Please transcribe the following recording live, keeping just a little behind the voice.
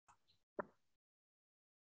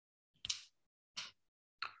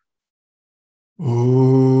ॐ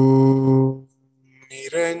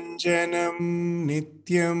निरञ्जनं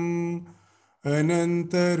नित्यम्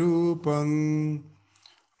अनन्तरूपं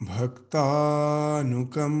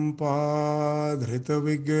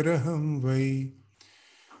भक्तानुकम्पाधृतविग्रहं वै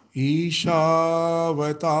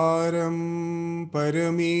ईशावतारं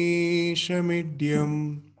परमेशमिड्यं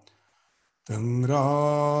तं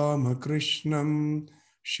रामकृष्णं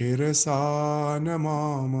शिरसा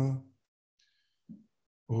नमाम।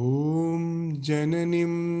 ॐ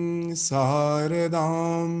जननीं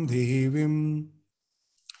शारदां देवीं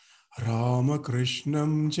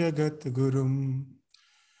रामकृष्णं जगद्गुरुं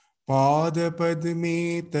पादपद्मे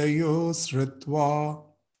तयो श्रुत्वा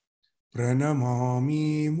प्रणमामि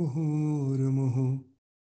मुहुर्मुहुः।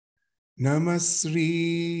 नमः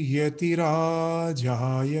श्रीयतिराजाय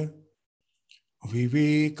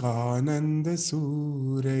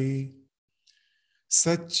विवेकानन्दसूरये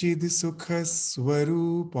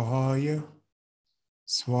सच्चिद्सुखस्वरूपाय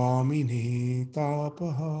स्वामिने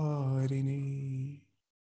तापहारिणे।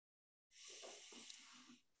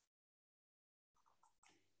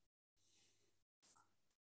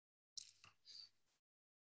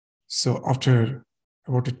 So after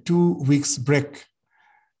about a 2 weeks break,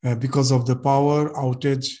 because of the power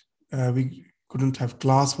outage, we couldn't have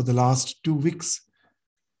class for the last 2 weeks.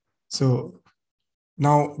 So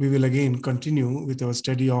now we will again continue with our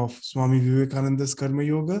study of Swami Vivekananda's Karma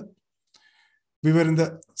Yoga. We were in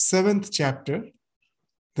the 7th chapter.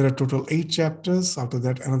 There are total 8 chapters. After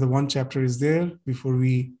that, another 1 chapter is there before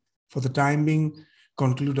we, for the time being,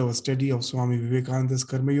 conclude our study of Swami Vivekananda's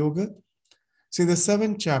Karma Yoga. So in the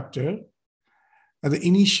 7th chapter, at the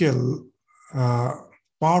initial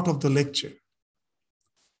part of the lecture,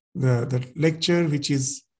 the lecture which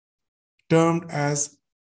is termed as,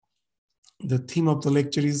 the theme of the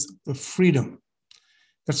lecture is the freedom,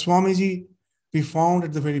 that Swamiji, we found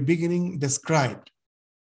at the very beginning, described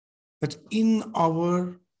that in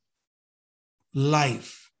our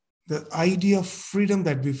life, the idea of freedom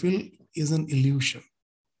that we feel is an illusion.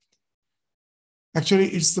 Actually,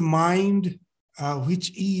 it's the mind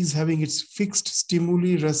which is having its fixed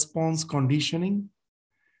stimuli response conditioning.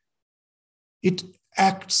 It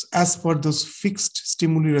acts as per those fixed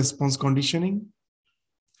stimuli response conditioning.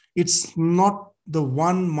 It's not the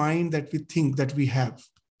one mind that we think that we have.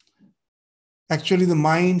 Actually, the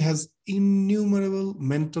mind has innumerable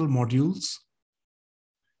mental modules.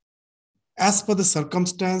 As per the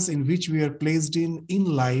circumstance in which we are placed in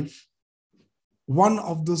life, one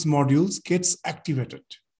of those modules gets activated.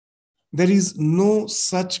 There is no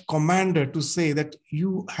such commander to say that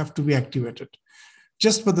you have to be activated.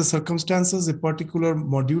 Just for the circumstances, a particular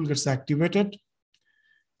module gets activated,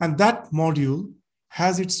 and that module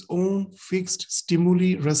has its own fixed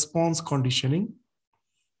stimuli response conditioning.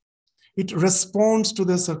 It responds to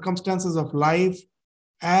the circumstances of life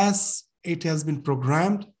as it has been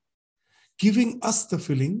programmed, giving us the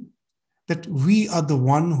feeling that we are the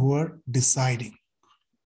one who are deciding.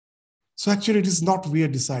 So actually, it is not we are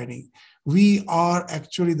deciding. We are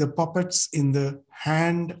actually the puppets in the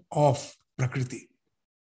hand of Prakriti.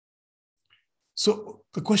 So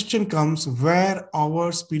the question comes where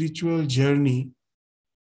our spiritual journey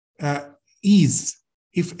is,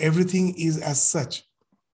 if everything is as such,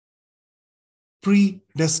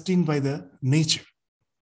 predestined by the nature.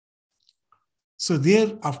 So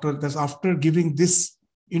after giving this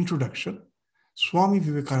introduction, Swami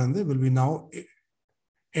Vivekananda will be now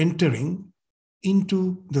entering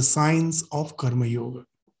into the science of Karma Yoga.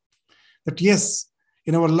 That yes,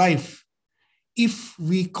 in our life, if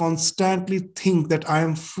we constantly think that I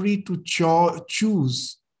am free to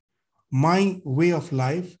choose my way of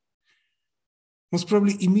life, most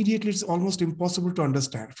probably immediately it's almost impossible to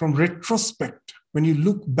understand. From retrospect, when you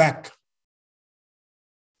look back,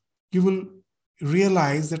 you will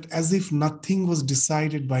realize that as if nothing was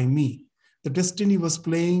decided by me, the destiny was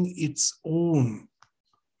playing its own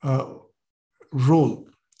role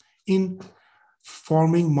in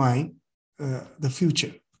forming the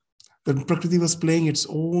future. The Prakriti was playing its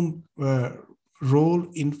own role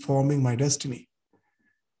in forming my destiny.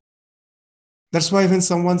 That's why when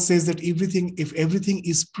someone says that if everything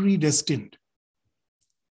is predestined,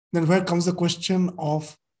 then where comes the question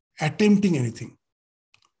of attempting anything?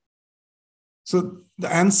 So the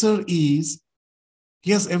answer is,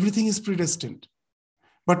 yes, everything is predestined.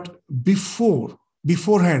 But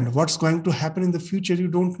beforehand, what's going to happen in the future, you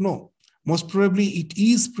don't know. Most probably it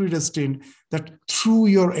is predestined that through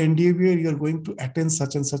your endeavor, you're going to attain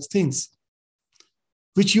such and such things,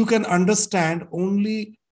 which you can understand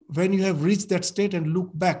only when you have reached that state and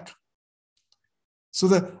look back. So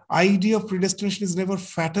the idea of predestination is never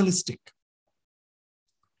fatalistic.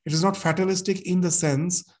 It is not fatalistic in the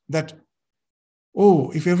sense that,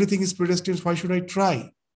 oh, if everything is predestined, why should I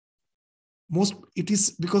try? It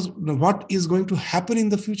is because what is going to happen in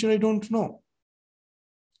the future, I don't know.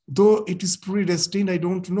 Though it is predestined, I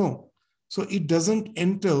don't know. So it doesn't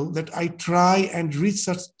entail that I try and reach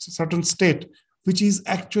such certain state, which is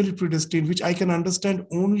actually predestined, which I can understand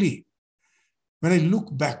only when I look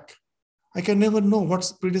back. I can never know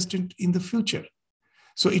what's predestined in the future.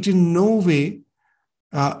 So it in no way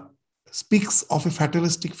speaks of a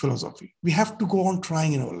fatalistic philosophy. We have to go on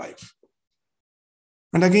trying in our life.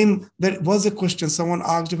 And again, there was a question, someone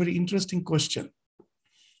asked a very interesting question,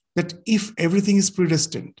 that if everything is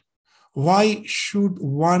predestined, why should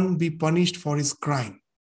one be punished for his crime?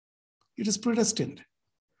 It is predestined.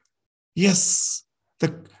 Yes,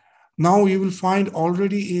 now you will find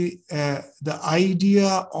already the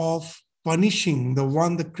idea of punishing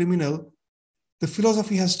the criminal, the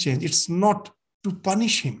philosophy has changed. It's not to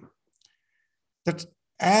punish him. That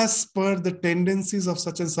as per the tendencies of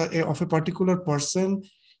of a particular person,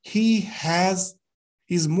 he or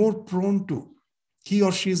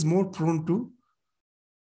she is more prone to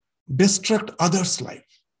destruct others'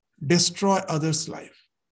 life, destroy others' life,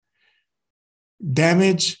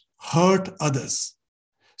 damage, hurt others.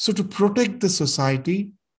 So to protect the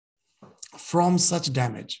society from such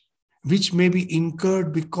damage, which may be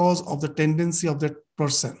incurred because of the tendency of that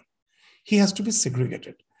person, he has to be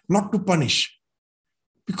segregated, not to punish.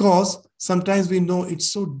 Because sometimes we know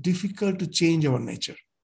it's so difficult to change our nature.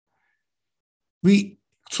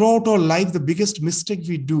 Throughout our life, the biggest mistake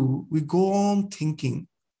we do, we go on thinking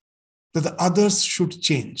that the others should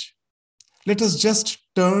change. Let us just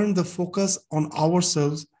turn the focus on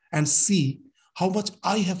ourselves and see how much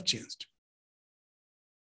I have changed.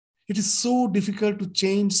 It is so difficult to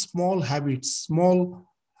change small habits, small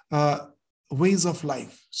ways of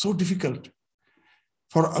life. So difficult.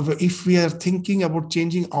 If we are thinking about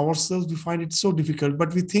changing ourselves, we find it so difficult,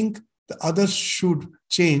 but we think the others should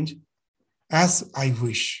change as I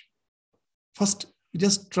wish. First, we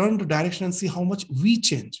just turn the direction and see how much we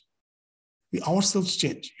change. We ourselves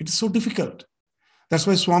change. It is so difficult. That's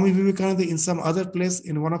why Swami Vivekananda, in some other place,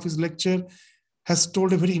 in one of his lecture, has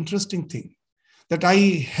told a very interesting thing, that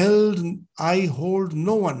I hold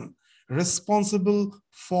no one responsible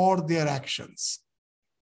for their actions,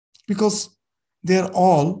 because they are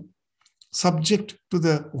all subject to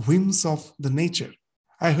the whims of the nature.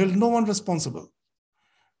 I held no one responsible.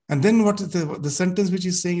 And then what the sentence which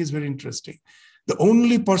he's saying is very interesting. The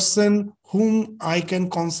only person whom I can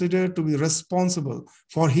consider to be responsible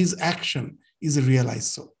for his action is a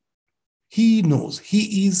realized soul. He knows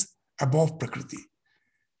he is above Prakriti.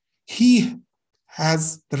 He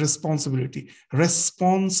has the responsibility.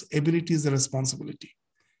 Responsibility is the responsibility.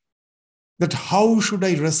 That how should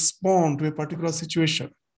I respond to a particular situation?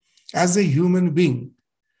 As a human being,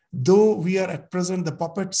 though we are at present the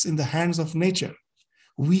puppets in the hands of nature,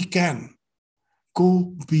 we can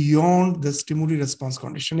go beyond the stimuli-response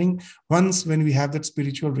conditioning once when we have that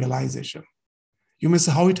spiritual realization. You may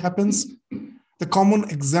say how it happens. The common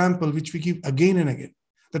example which we give again and again,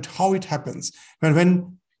 that how it happens.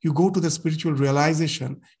 When you go to the spiritual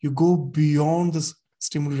realization, you go beyond the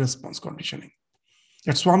stimuli-response conditioning.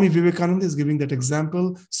 That Swami Vivekananda is giving that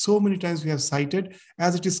example. So many times we have cited,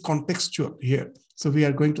 as it is contextual here. So we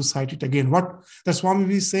are going to cite it again. What the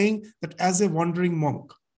Swami is saying, that as a wandering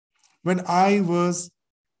monk, when I was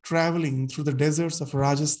traveling through the deserts of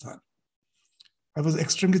Rajasthan, I was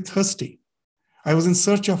extremely thirsty. I was in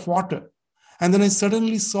search of water. And then I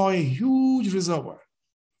suddenly saw a huge reservoir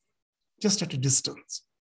just at a distance.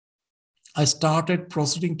 I started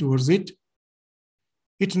proceeding towards it.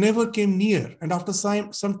 It never came near. And after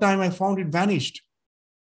some time, I found it vanished.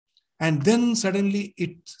 And then suddenly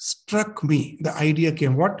it struck me. The idea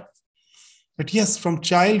came, what? That yes, from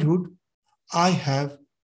childhood, I have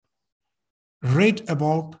read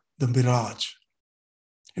about the mirage.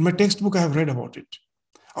 In my textbook, I have read about it.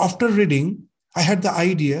 After reading, I had the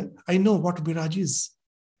idea, I know what mirage is.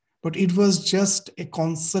 But it was just a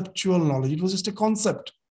conceptual knowledge. It was just a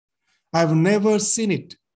concept. I've never seen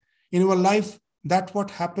it. In our life, that's what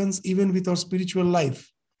happens even with our spiritual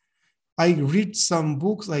life. I read some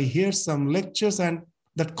books, I hear some lectures, and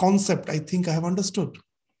that concept, I think I have understood.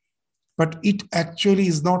 But it actually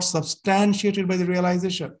is not substantiated by the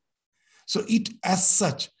realization. So it, as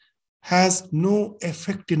such, has no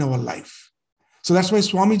effect in our life. So that's why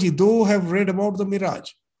Swamiji, though have read about the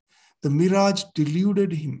mirage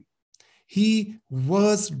deluded him. He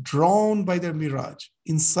was drawn by the mirage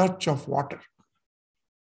in search of water.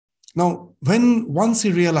 Now, once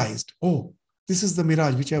he realized, oh, this is the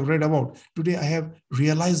mirage which I have read about, today I have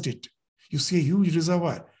realized it. You see a huge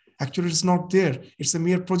reservoir. Actually, it's not there. It's a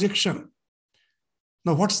mere projection.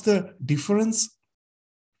 Now, what's the difference?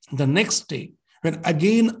 The next day, when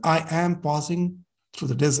again I am passing through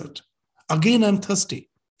the desert, again I'm thirsty.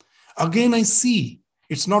 Again I see.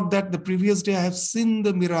 It's not that the previous day I have seen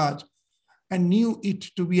the mirage and knew it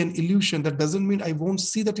to be an illusion. That doesn't mean I won't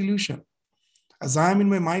see that illusion. As I am in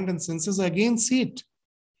my mind and senses, I again see it.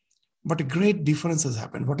 But a great difference has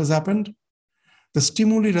happened. What has happened? The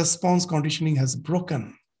stimuli response conditioning has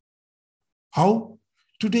broken. How?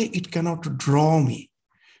 Today it cannot draw me.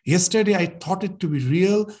 Yesterday I thought it to be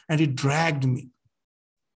real and it dragged me.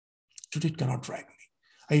 Today it cannot drag me.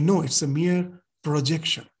 I know it's a mere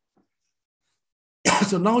projection.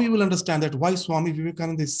 So now you will understand that why Swami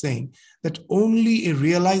Vivekananda is saying that only a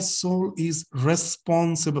realized soul is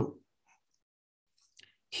responsible.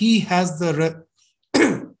 He has the...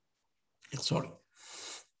 Sorry.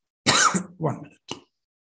 1 minute.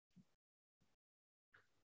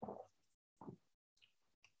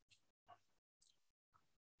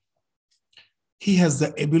 He has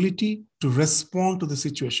the ability to respond to the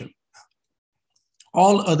situation.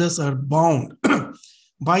 All others are bound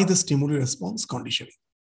by the stimuli response conditioning.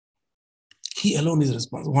 He alone is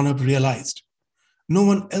responsible. One have realized. No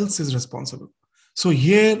one else is responsible. So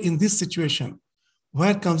here in this situation,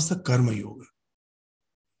 where comes the Karma Yoga?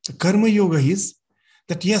 The Karma Yoga is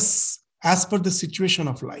that yes, as per the situation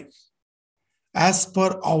of life, as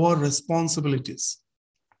per our responsibilities,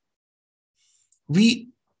 we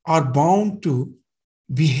are bound to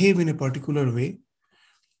behave in a particular way,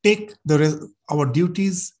 take our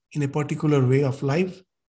duties in a particular way of life,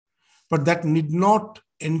 but that need not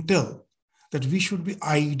entail that we should be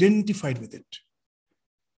identified with it.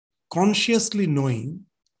 Consciously knowing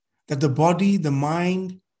that the body, the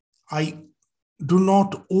mind, I do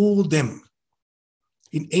not owe them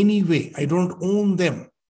in any way. I don't own them.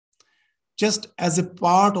 Just as a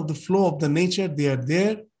part of the flow of the nature, they are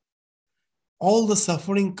there. All the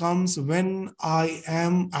suffering comes when I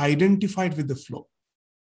am identified with the flow.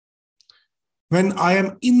 When I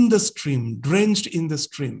am in the stream, drenched in the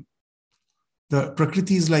stream. The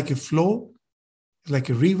Prakriti is like a flow, like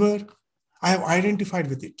a river. I have identified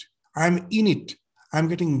with it. I am in it. I am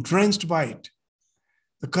getting drenched by it.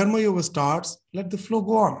 The Karma Yoga starts, let the flow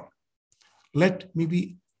go on. Let me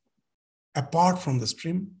be apart from the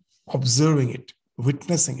stream, observing it,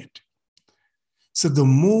 witnessing it. So the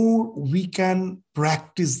more we can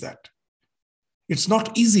practice that, it's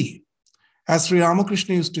not easy. As Sri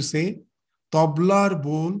Ramakrishna used to say, Tablar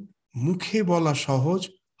bol, mukhe bola sahoj,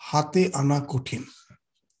 hate ana kothin.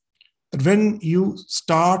 That when you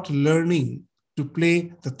start learning to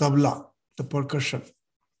play the tabla, the percussion,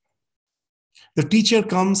 the teacher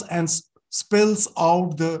comes and spells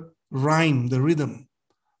out the rhyme, the rhythm,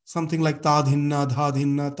 something like ta dhinna, dha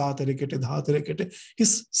dhinna, ta terekete, dha terekete. He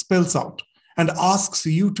spells out and asks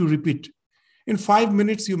you to repeat. In 5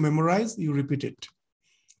 minutes, you memorize, you repeat it.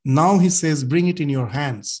 Now he says, bring it in your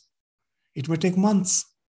hands. It may take months.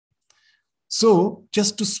 So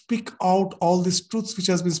just to speak out all these truths which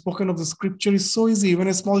has been spoken of the scripture is so easy. Even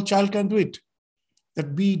a small child can do it.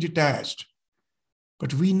 That be detached.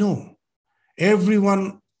 But we know,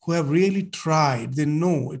 everyone who have really tried, they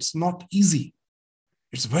know it's not easy.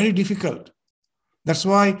 It's very difficult. That's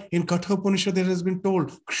why in Katha Upanishad there has been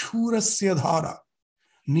told, Kshurasya dhara,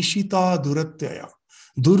 Nishita duratyaya,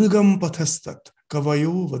 Durgam pathastat,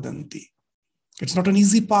 Kavayo vadanti. It's not an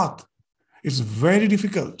easy path. It's very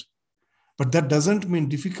difficult. But that doesn't mean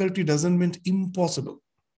difficulty, doesn't mean impossible.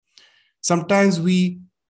 Sometimes we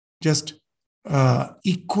just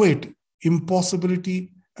equate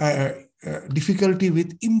impossibility, difficulty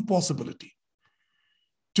with impossibility.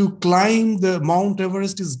 To climb the Mount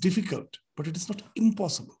Everest is difficult, but it is not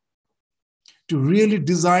impossible. To really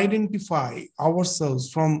disidentify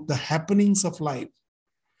ourselves from the happenings of life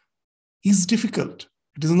is difficult.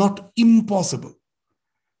 It is not impossible.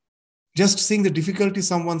 Just seeing the difficulty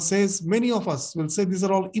someone says, many of us will say these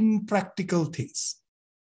are all impractical things.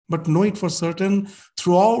 But know it for certain,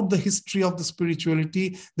 throughout the history of the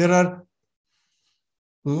spirituality, there are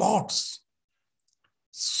lots.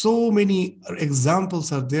 So many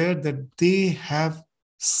examples are there that they have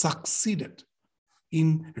succeeded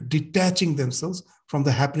in detaching themselves from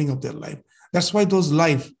the happening of their life. That's why those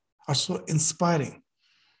lives are so inspiring.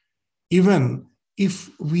 Even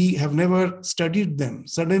if we have never studied them,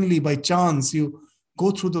 suddenly by chance you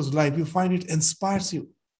go through those lives, you find it inspires you.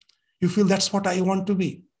 You feel that's what I want to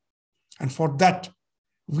be. And for that,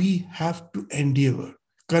 we have to endeavor.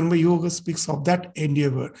 Karma Yoga speaks of that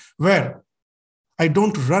endeavor, where I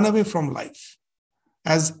don't run away from life.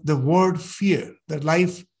 As the word fear, that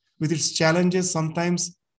life with its challenges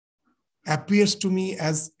sometimes appears to me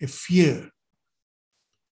as a fear.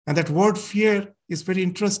 And that word fear is very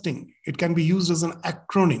interesting. It can be used as an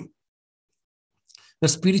acronym. That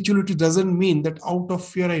spirituality doesn't mean that out of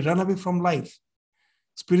fear I run away from life.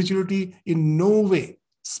 Spirituality in no way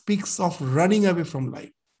speaks of running away from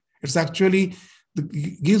life. It's actually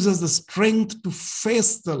gives us the strength to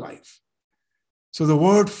face the life. So the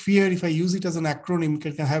word fear, if I use it as an acronym,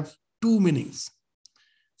 can have two meanings.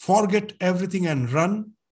 Forget everything and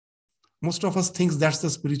run. Most of us think that's the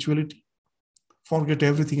spirituality. Forget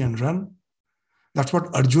everything and run. That's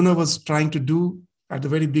what Arjuna was trying to do at the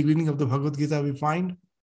very beginning of the Bhagavad Gita, we find.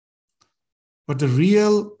 But the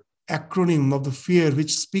real acronym of the fear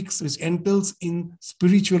which entails in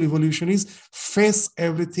spiritual evolution is face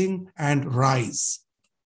everything and rise.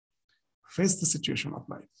 Face the situation of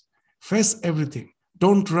life. Face everything.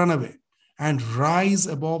 Don't run away and rise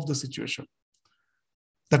above the situation.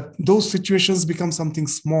 That those situations become something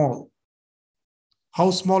small.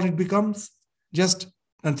 How small it becomes? Just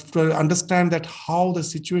to understand that how the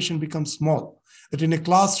situation becomes small. That in a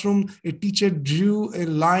classroom, a teacher drew a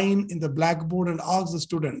line in the blackboard and asked the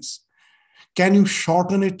students, can you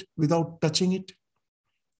shorten it without touching it?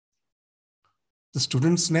 The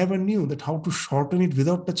students never knew that how to shorten it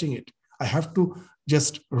without touching it. I have to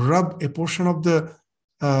just rub a portion of the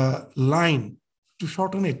line to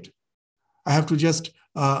shorten it. I have to just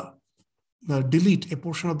delete a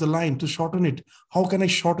portion of the line to shorten it. How can I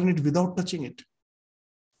shorten it without touching it?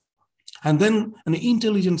 And then an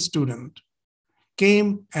intelligent student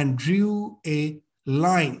came and drew a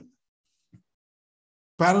line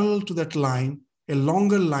parallel to that line, a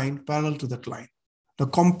longer line parallel to that line. Now,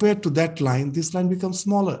 compared to that line, this line becomes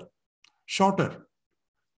smaller, shorter.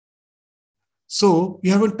 So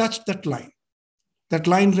you haven't touched that line. That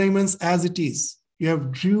line remains as it is. You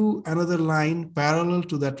have drew another line parallel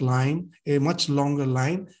to that line, a much longer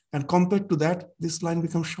line, and compared to that, this line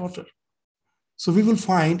becomes shorter. So we will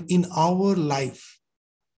find in our life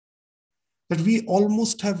that we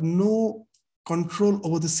almost have no control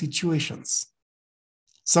over the situations.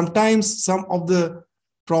 Sometimes some of the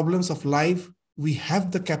problems of life we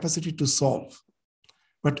have the capacity to solve.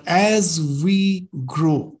 But as we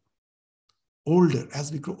grow older,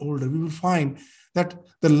 we will find that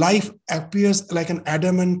the life appears like an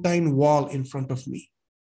adamantine wall in front of me.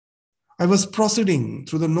 I was proceeding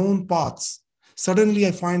through the known paths. Suddenly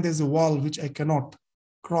I find there's a wall which I cannot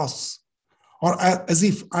cross. Or as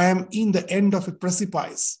if I am in the end of a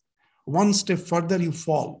precipice. One step further, you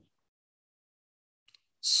fall.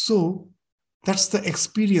 So that's the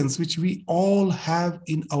experience which we all have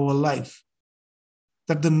in our life.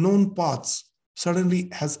 That the known paths suddenly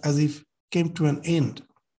has as if came to an end.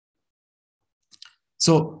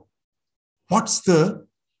 So what's the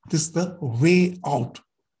way out?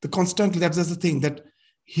 That's the thing that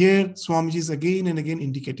here Swamiji is again and again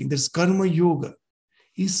indicating. There's karma yoga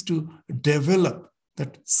is to develop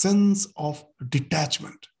that sense of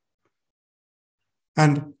detachment.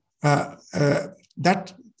 And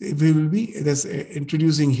that we will be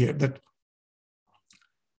introducing here that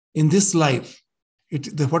in this life,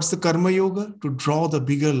 what's the karma yoga? To draw the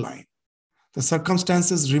bigger line. The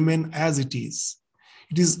circumstances remain as it is.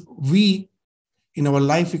 It is we, in our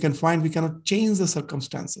life, we can find we cannot change the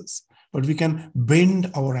circumstances, but we can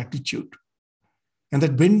bend our attitude. And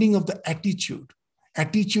that bending of the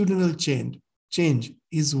attitudinal change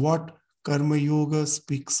is what Karma Yoga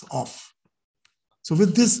speaks of. So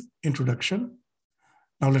with this introduction,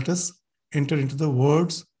 now let us enter into the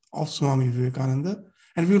words of Swami Vivekananda,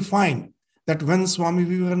 and we will find that when Swami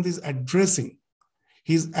Vivekananda is addressing,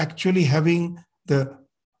 he is actually having the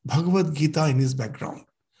Bhagavad Gita in his background.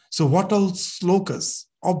 So what all slokas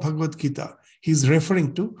of Bhagavad Gita he is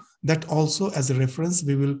referring to, that also as a reference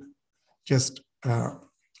we will just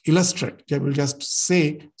illustrate. I will just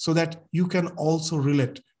say so that you can also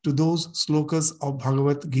relate to those slokas of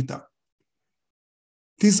Bhagavad Gita.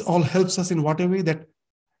 This all helps us in what a way that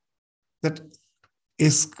a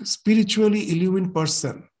spiritually illumined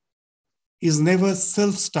person is never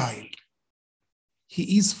self-styled.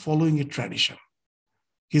 He is following a tradition.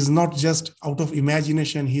 He's not just out of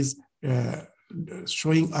imagination, he's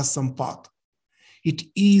showing us some path. It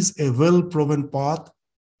is a well-proven path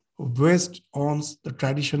based on the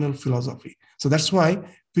traditional philosophy. So that's why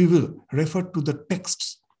we will refer to the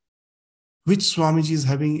texts which Swamiji is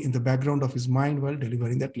having in the background of his mind while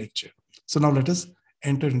delivering that lecture. So now let us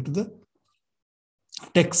enter into the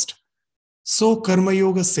text. So Karma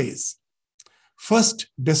Yoga says, first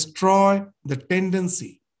destroy the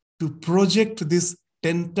tendency to project this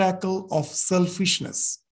tentacle of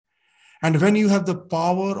selfishness. And when you have the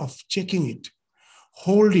power of checking it,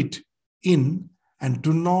 hold it in and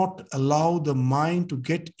do not allow the mind to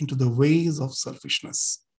get into the ways of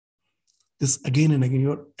selfishness. This again and again,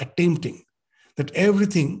 you're attempting that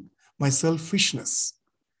everything, my selfishness,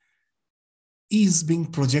 is being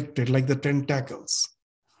projected like the tentacles.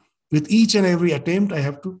 With each and every attempt, I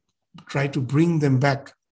have to try to bring them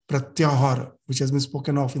back. Pratyahara, which has been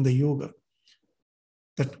spoken of in the yoga.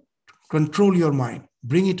 That control your mind,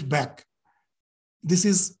 bring it back. This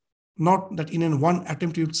is not that in one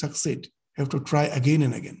attempt you succeed. You have to try again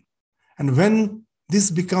and again. And when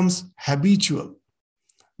this becomes habitual,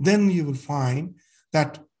 then you will find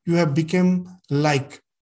that you have become like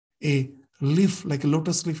a leaf, like a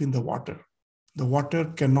lotus leaf in the water. The water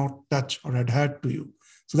cannot touch or adhere to you.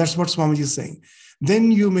 So that's what Swamiji is saying.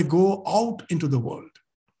 Then you may go out into the world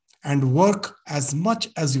and work as much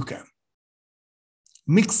as you can.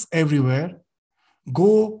 Mix everywhere.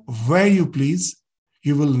 Go where you please.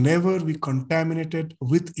 You will never be contaminated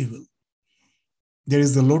with evil. There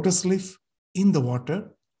is the lotus leaf in the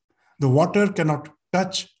water. The water cannot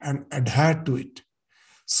touch and adhere to it.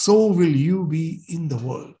 So will you be in the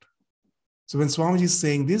world. So when Swamiji is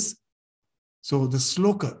saying this, so the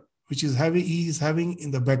sloka, which he is having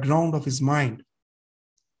in the background of his mind,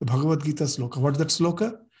 the Bhagavad Gita sloka. What's that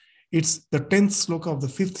sloka? It's the 10th sloka of the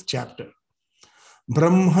 5th chapter.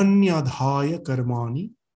 Brahmanyadhaya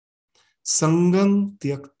karmani sangam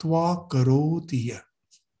tyaktva karotiya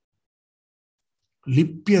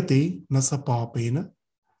lipyate nasapapena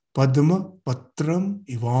padma patram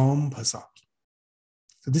ivam bhasa.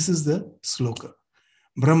 So this is the sloka.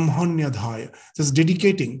 Brahmanyadhaya. Just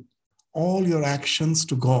dedicating all your actions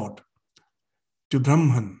to God, to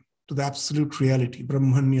Brahman, to the absolute reality.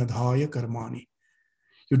 Brahmanyadhaya karmani.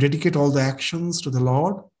 You dedicate all the actions to the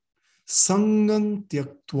Lord. Sangam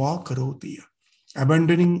tyaktva karotiya.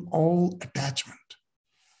 Abandoning all attachment.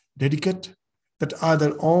 Dedicate that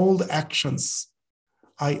either all the actions,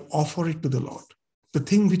 I offer it to the Lord. The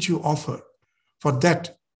thing which you offer, for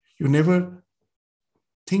that you never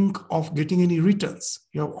think of getting any returns.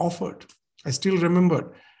 You have offered. I still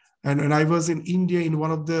remember, and when I was in India in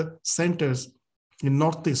one of the centers in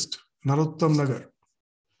Northeast, Narottam Nagar,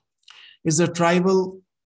 is a tribal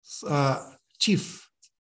chief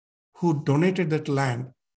who donated that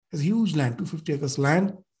land, a huge land, 250 acres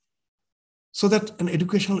land, so that an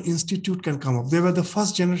educational institute can come up. They were the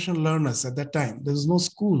first generation learners at that time. There was no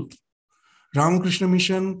school. Ramakrishna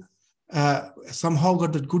Mission somehow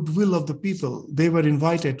got the goodwill of the people. They were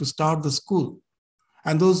invited to start the school.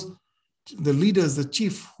 And the leaders, the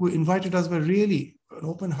chief who invited us were really an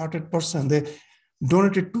open-hearted person. They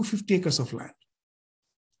donated 250 acres of land.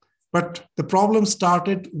 But the problem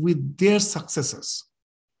started with their successors.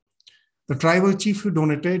 The tribal chief who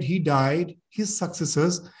donated, he died. His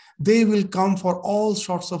successors, they will come for all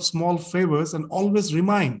sorts of small favors and always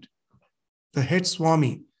remind the head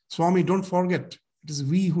Swami, Swami, don't forget, it is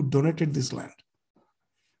we who donated this land.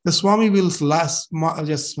 The Swami will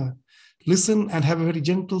just listen and have a very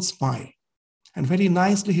gentle smile. And very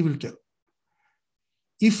nicely he will tell.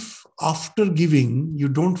 If after giving, you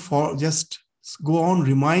don't just go on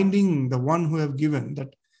reminding the one who have given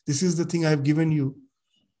that this is the thing I have given you,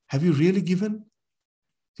 have you really given?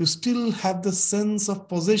 You still have the sense of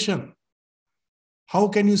possession. How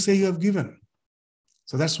can you say you have given?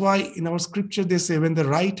 So that's why in our scripture they say when the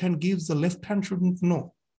right hand gives, the left hand shouldn't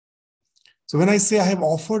know. So when I say I have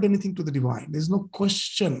offered anything to the divine, there's no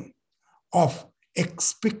question of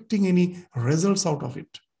expecting any results out of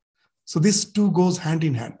it. So this too goes hand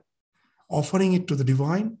in hand. Offering it to the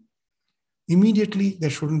divine, immediately there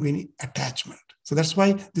shouldn't be any attachment. So that's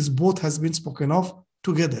why this both has been spoken of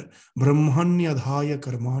together. Brahmanyadhaya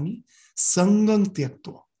karmani sangam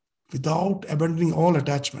tyaktva. Without abandoning all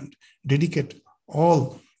attachment, dedicate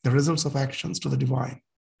all the results of actions to the divine.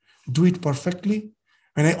 Do it perfectly.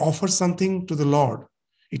 When I offer something to the Lord,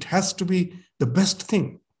 it has to be the best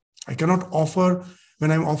thing. I cannot offer,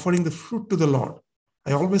 when I'm offering the fruit to the Lord,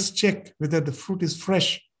 I always check whether the fruit is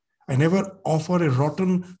fresh. I never offer a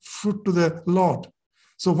rotten fruit to the Lord.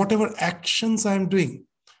 So whatever actions I'm doing,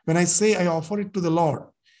 when I say I offer it to the Lord,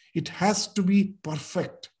 it has to be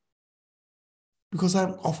perfect because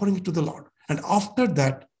I'm offering it to the Lord. And after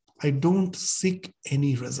that, I don't seek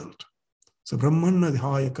any result. So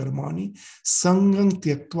Brahmanadhyaya karmani sangam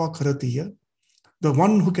tyaktva karatiya. The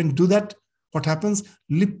one who can do that, what happens?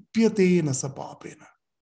 Lipyate nasapapena.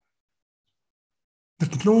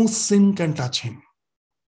 That no sin can touch him.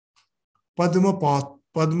 Padma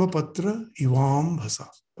patra ivam bhasa.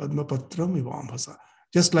 Padma patram ivam bhasa.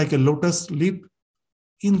 Just like a lotus leaf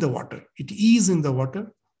in the water. It is in the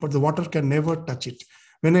water, but the water can never touch it.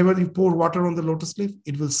 Whenever you pour water on the lotus leaf,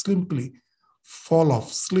 it will simply fall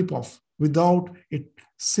off, slip off without a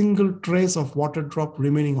single trace of water drop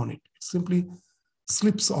remaining on it. It simply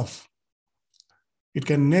slips off. It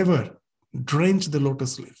can never drench the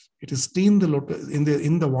lotus leaf. It is stained the lotus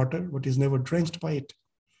in the water, but is never drenched by it.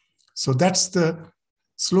 So that's the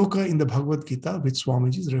sloka in the Bhagavad Gita which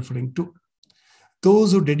Swamiji is referring to.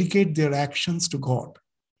 Those who dedicate their actions to God,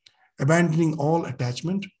 abandoning all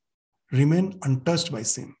attachment, remain untouched by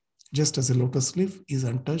sin, just as a lotus leaf is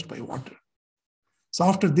untouched by water. So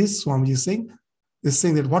after this, Swamiji is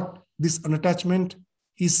saying that what this unattachment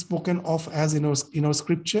is spoken of as in our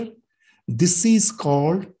scripture, this is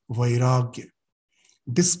called vairagya,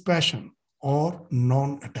 dispassion or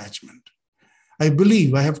non-attachment. I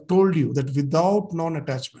believe I have told you that without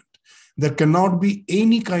non-attachment, there cannot be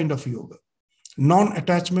any kind of yoga.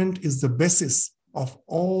 Non-attachment is the basis of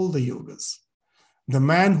all the yogas. The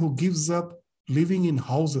man who gives up living in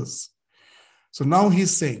houses. So now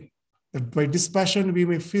he's saying that by dispassion, we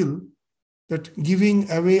may feel that giving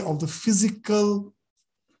away of the physical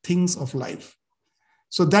things of life.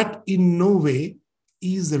 So that in no way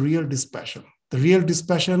is the real dispassion. The real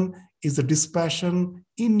dispassion is the dispassion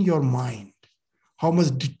in your mind. How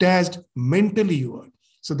much detached mentally you are.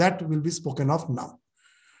 So that will be spoken of now.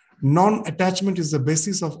 Non-attachment is the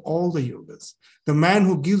basis of all the yogas. The man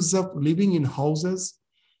who gives up living in houses,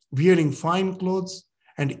 wearing fine clothes,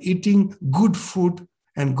 and eating good food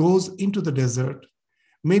and goes into the desert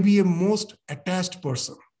may be a most attached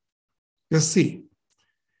person. Just see,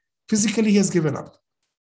 physically he has given up.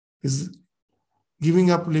 He's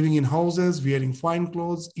giving up living in houses, wearing fine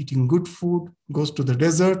clothes, eating good food, goes to the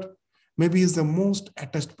desert. Maybe he's the most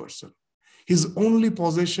attached person. His only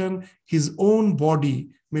possession, his own body,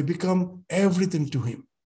 may become everything to him.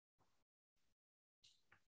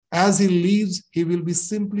 As he lives, he will be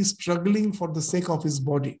simply struggling for the sake of his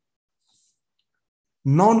body.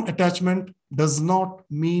 Non-attachment does not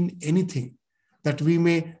mean anything that we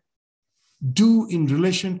may do in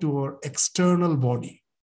relation to our external body.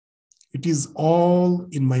 It is all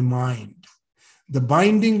in my mind. The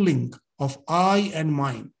binding link of I and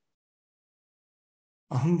mine,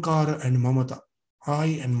 ahankara and mamata,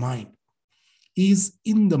 I and mine, is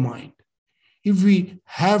in the mind. If we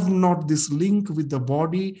have not this link with the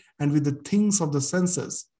body and with the things of the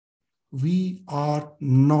senses, we are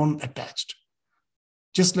non-attached.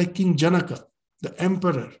 Just like King Janaka, the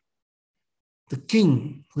emperor, the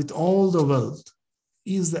king with all the wealth,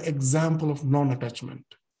 is the example of non-attachment.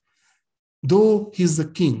 Though he is the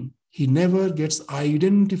king, he never gets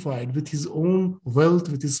identified with his own wealth,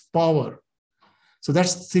 with his power. So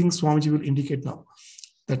that's the thing Swamiji will indicate now,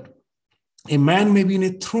 that a man may be in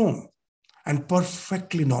a throne and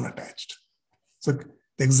perfectly non-attached. So the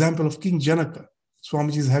example of King Janaka,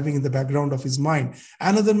 Swamiji is having in the background of his mind.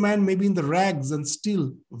 Another man may be in the rags and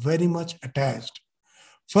still very much attached.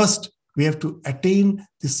 First, we have to attain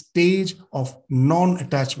the stage of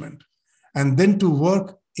non-attachment and then to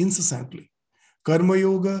work incessantly. Karma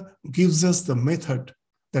Yoga gives us the method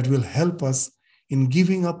that will help us in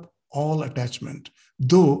giving up all attachment,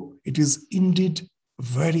 though it is indeed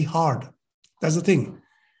very hard. That's the thing.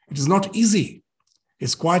 It is not easy.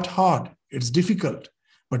 It's quite hard. It's difficult.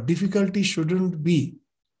 But difficulty shouldn't be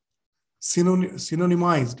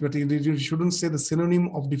synonymized. But you shouldn't say the synonym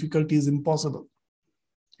of difficulty is impossible.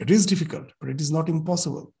 It is difficult, but it is not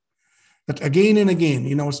impossible. That again and again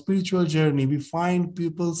in our spiritual journey, we find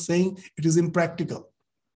people saying it is impractical.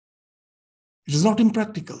 It is not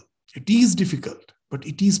impractical. It is difficult, but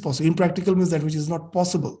it is possible. Impractical means that which is not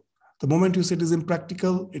possible. The moment you say it is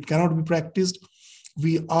impractical, it cannot be practiced,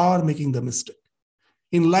 we are making the mistake.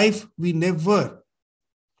 In life, we never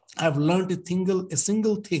have learned a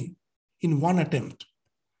single thing in one attempt.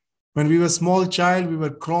 When we were a small child, we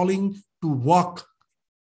were crawling to walk.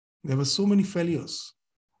 There were so many failures.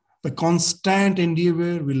 By constant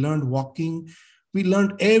endeavor, we learned walking. We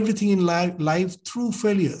learned everything in life through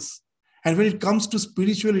failures. And when it comes to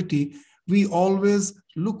spirituality, we always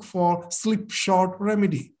look for slipshod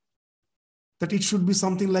remedy. That it should be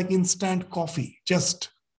something like instant coffee. Just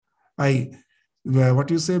mix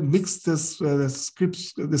this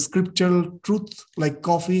the scriptural truth like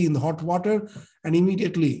coffee in the hot water, and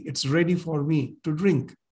immediately it's ready for me to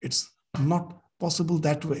drink. It's not possible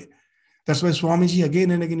that way. That's why Swamiji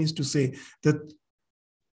again and again is to say that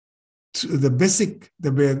the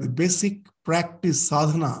basic practice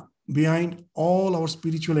sadhana behind all our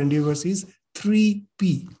spiritual endeavors is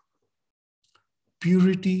 3P: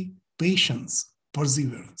 purity, patience,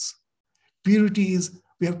 perseverance. Purity is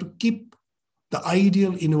we have to keep the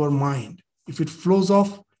ideal in our mind. If it flows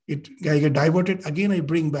off, I get diverted, again I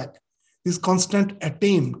bring back. This constant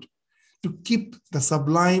attempt to keep the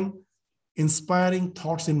sublime inspiring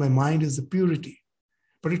thoughts in my mind is the purity.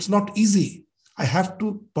 But it's not easy. I have to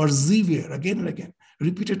persevere again and again,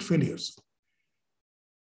 repeated failures.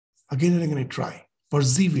 Again and again I try,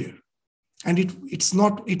 persevere. And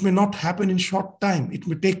it may not happen in short time. It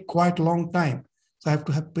may take quite a long time. So I have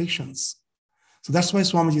to have patience. So that's why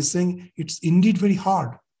Swamiji is saying it's indeed very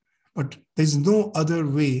hard, but there's no other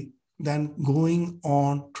way than going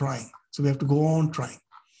on trying. So we have to go on trying.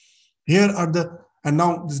 And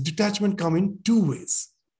now this detachment come in two ways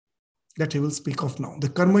that he will speak of now. The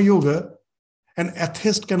Karma Yoga, an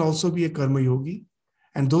atheist can also be a Karma Yogi,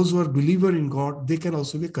 and those who are believer in God, they can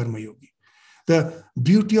also be a Karma Yogi. The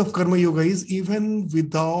beauty of Karma Yoga is even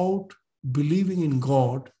without believing in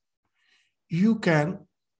God, you can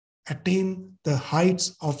attain the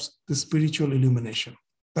heights of the spiritual illumination.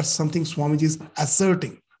 That's something Swamiji is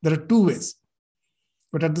asserting. There are two ways.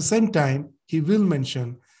 But at the same time, he will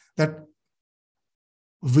mention that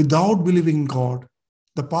without believing in God,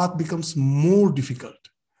 the path becomes more difficult.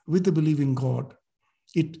 With the believing God,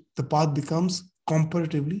 the path becomes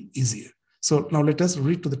comparatively easier. So now let us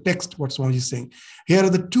read to the text what Swamiji is saying. Here are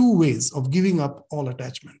the two ways of giving up all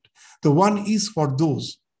attachment. The one is for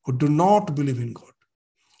those who do not believe in God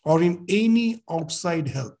or in any outside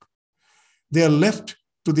help. They are left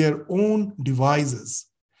to their own devices.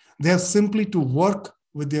 They have simply to work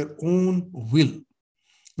with their own will,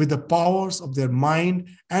 with the powers of their mind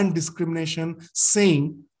and discrimination,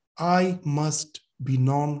 saying, I must be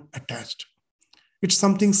non-attached. It's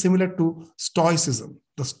something similar to Stoicism,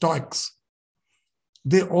 the Stoics.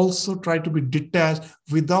 They also try to be detached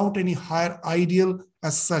without any higher ideal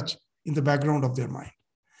as such in the background of their mind.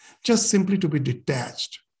 Just simply to be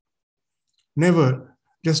detached. Never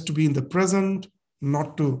just to be in the present,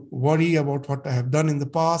 not to worry about what I have done in the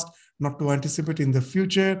past, not to anticipate in the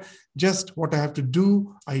future. Just what I have to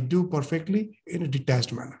do, I do perfectly in a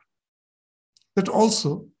detached manner. That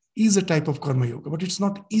also is a type of Karma Yoga, but it's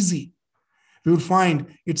not easy. We will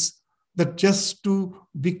find it's that just to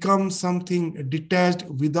become something detached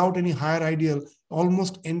without any higher ideal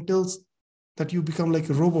almost entails that you become like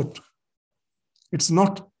a robot. It's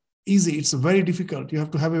not easy. It's very difficult. You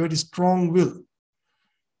have to have a very strong will.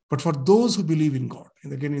 But for those who believe in God,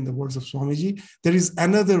 and again in the words of Swamiji, there is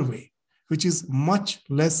another way, which is much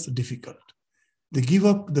less difficult. They give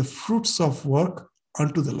up the fruits of work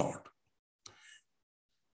unto the Lord.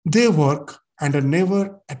 They work and are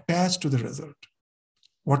never attached to the result.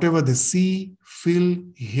 Whatever they see, feel,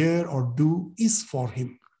 hear, or do is for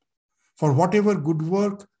Him. For whatever good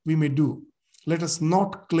work we may do, let us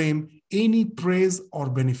not claim any praise or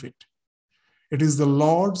benefit. It is the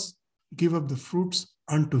Lord's. Give up the fruits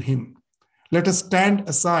unto Him. Let us stand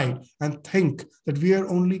aside and think that we are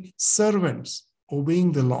only servants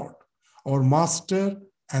obeying the Lord, our Master,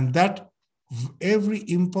 and that every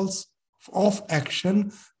impulse of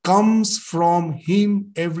action comes from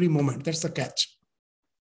Him every moment. That's the catch.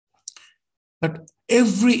 That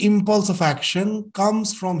every impulse of action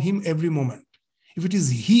comes from Him every moment. If it is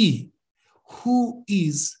He who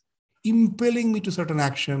is impelling me to certain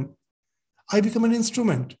action, I become an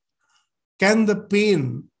instrument. Can the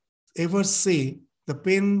pen ever say, the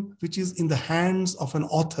pen which is in the hands of an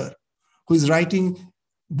author who is writing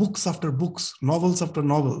books after books, novels after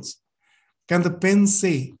novels, can the pen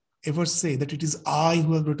ever say that it is I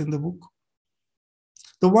who have written the book?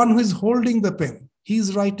 The one who is holding the pen, he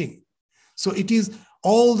is writing. So it is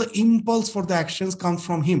all the impulse for the actions comes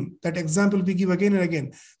from him. That example we give again and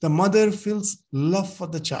again. The mother feels love for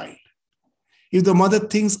the child. If the mother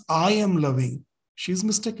thinks I am loving, she is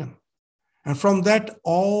mistaken. And from that,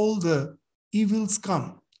 all the evils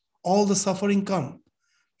come, all the suffering come.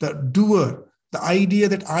 The doer, the idea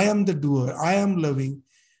that I am the doer, I am loving,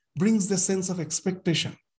 brings the sense of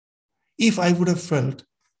expectation. If I would have felt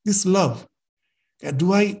this love,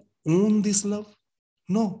 do I own this love?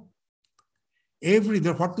 No.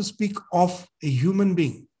 What to speak of a human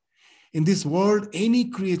being. In this world, any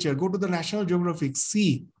creature, go to the National Geographic,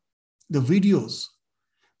 see the videos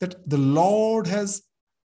that the Lord has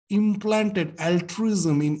implanted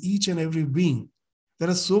altruism in each and every being. There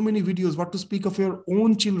are so many videos, what to speak of your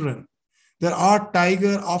own children. There are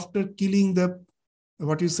tiger after killing a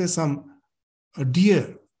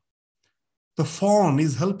deer. The fawn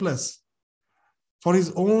is helpless for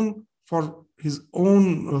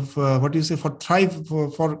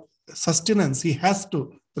sustenance. He has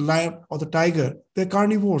to, the lion or the tiger, they're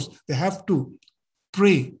carnivores. They have to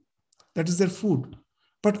prey. That is their food.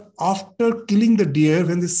 But after killing the deer,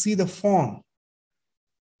 when they see the fawn,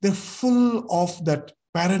 they're full of that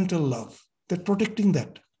parental love. They're protecting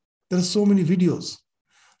that. There are so many videos.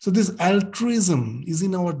 So this altruism is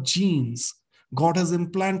in our genes. God has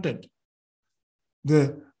implanted.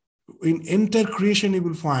 In entire creation, you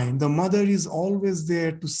will find the mother is always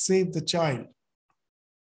there to save the child.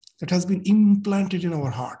 That has been implanted in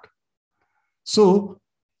our heart. So,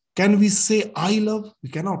 can we say, I love? We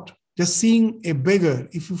cannot. Just seeing a beggar,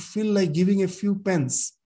 if you feel like giving a few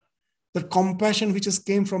pence, the compassion which has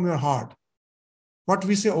came from your heart, what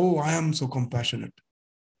we say, oh, I am so compassionate.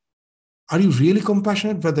 Are you really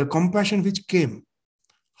compassionate? Whether compassion which came,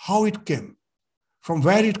 how it came, from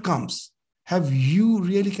where it comes, have you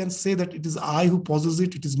really can say that it is I who possess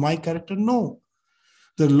it, it is my character? No.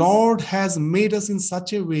 The Lord has made us in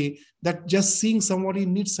such a way that just seeing somebody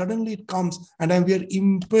in need, suddenly it comes and we are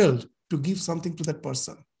impelled to give something to that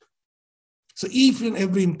person. So if in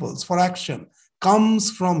every impulse for action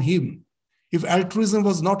comes from Him, if altruism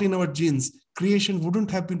was not in our genes, creation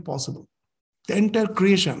wouldn't have been possible. The entire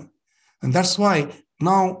creation. And that's why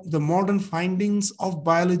now the modern findings of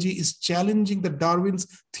biology is challenging the Darwin's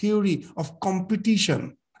theory of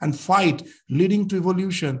competition and fight leading to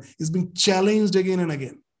evolution is being challenged again and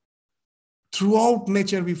again. Throughout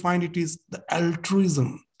nature, we find it is the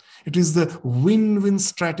altruism. It is the win-win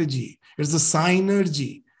strategy. It's the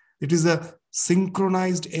synergy. It is a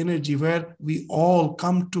synchronized energy where we all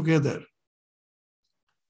come together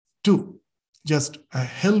to just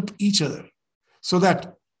help each other so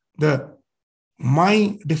that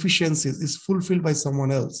my deficiencies is fulfilled by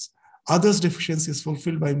someone else. Others' deficiency is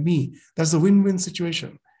fulfilled by me. That's a win-win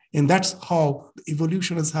situation. And that's how the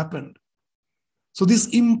evolution has happened. So this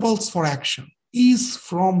impulse for action is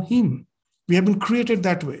from Him. We have been created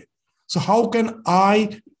that way. So how can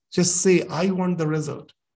I just say, I want the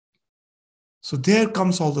result? So there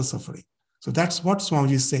comes all the suffering. So that's what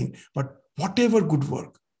Swamiji is saying. But whatever good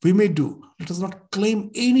work we may do, let us not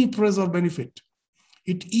claim any praise or benefit.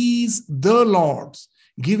 It is the Lord's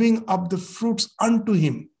giving up the fruits unto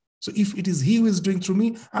Him. So if it is He who is doing through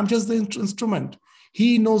me, I'm just the instrument.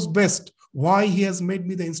 He knows best why He has made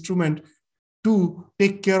me the instrument to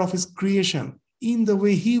take care of His creation in the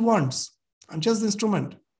way He wants. I'm just the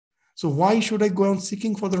instrument. So why should I go on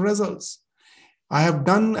seeking for the results? I have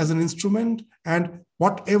done as an instrument, and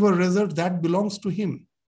whatever result, that belongs to Him.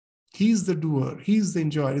 He is the doer. He is the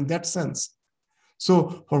enjoyer in that sense.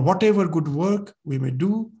 So for whatever good work we may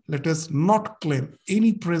do, let us not claim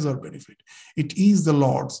any praise or benefit. It is the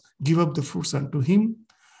Lord's. Give up the fruits unto Him.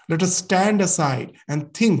 Let us stand aside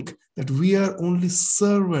and think that we are only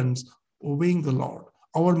servants obeying the Lord,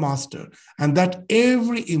 our Master, and that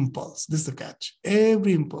every impulse, this is the catch,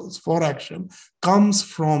 every impulse for action comes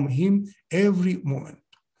from Him every moment.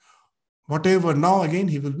 Whatever, now again,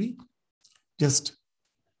 he will be just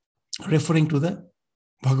referring to the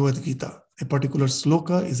Bhagavad Gita. A particular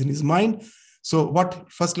sloka is in his mind. So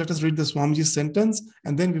first let us read the Swamiji's sentence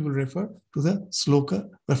and then we will refer to the sloka,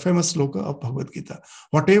 the famous sloka of Bhagavad Gita.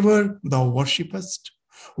 Whatever thou worshipest,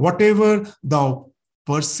 whatever thou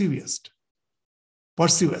persevest,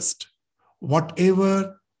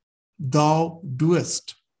 whatever thou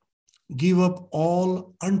doest, give up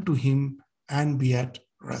all unto Him and be at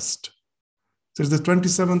rest. So it's the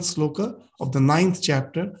 27th sloka of the 9th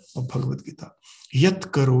chapter of Bhagavad Gita. Yat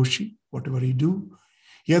karoshi, whatever you do.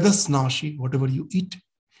 Yadasnashi, whatever you eat.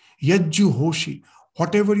 Yajjuhoshi,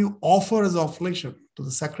 whatever you offer as oblation to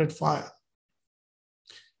the sacred fire.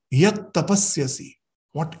 Yat tapasyasi,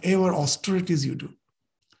 whatever austerities you do.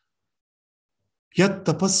 Yat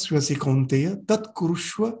tapasyasi kaunteya tat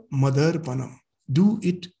kurushva madarpanam. Do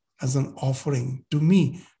it as an offering to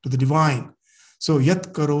me, to the divine. So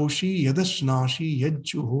yat karoshi, yadashnashi,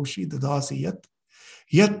 yajjuhoshi, dadasi yat.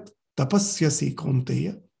 Yat tapasyasi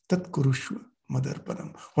kaunteya tat kurushva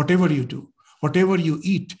madarpanam. Whatever you do, whatever you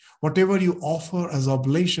eat, whatever you offer as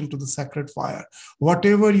oblation to the sacred fire,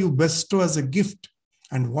 whatever you bestow as a gift,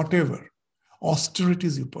 and whatever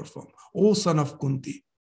austerities you perform, O son of Kunti,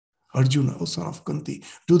 Arjuna, O son of Kunti,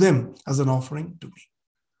 do them as an offering to me.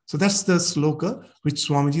 So that's the sloka which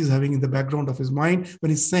Swamiji is having in the background of his mind when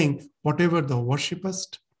he's saying, whatever thou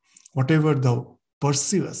worshipest, whatever thou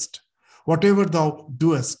perceivest, whatever thou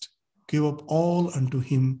doest, give up all unto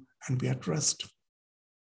Him and be at rest.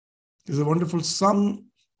 There's a wonderful song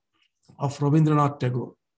of Rabindranath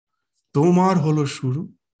Tagore. Tomar holo shuru,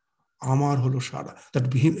 amar holo shara.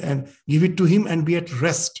 That and give it to Him and be at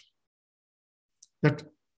rest. That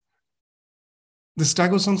this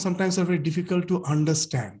Tagore songs sometimes are very difficult to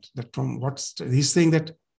understand. That from what he's saying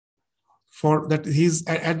that for that he's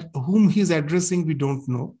at whom he's addressing, we don't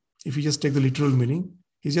know. If you just take the literal meaning,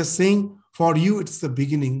 he's just saying, for you it's the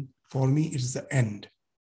beginning, for me it's the end.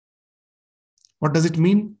 What does it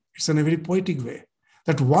mean? It's in a very poetic way.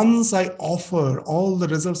 That once I offer all the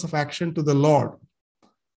results of action to the Lord,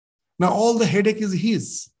 now all the headache is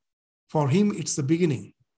His. For him, it's the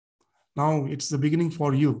beginning. Now it's the beginning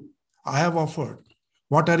for you. I have offered.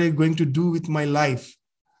 What are you going to do with my life?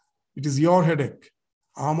 It is your headache.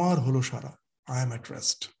 Amar holoshara. I am at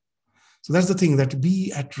rest. So that's the thing, that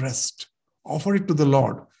be at rest. Offer it to the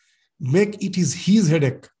Lord. Make it his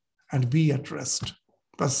headache and be at rest.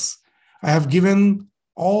 Thus, I have given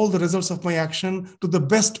all the results of my action to the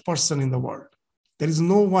best person in the world. There is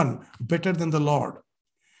no one better than the Lord.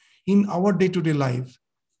 In our day-to-day life,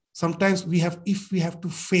 sometimes if we have to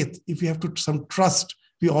faith, if we have to some trust,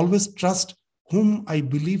 we always trust whom I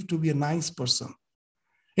believe to be a nice person.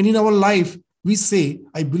 And in our life, we say,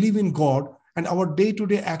 I believe in God, and our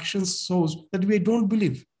day-to-day actions shows that we don't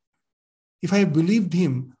believe. If I believed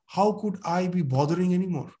him, how could I be bothering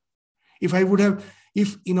anymore? If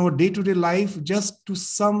in our day-to-day life, just to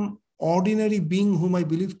some ordinary being whom I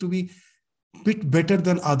believe to be a bit better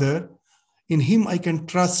than other, in him I can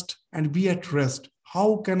trust and be at rest.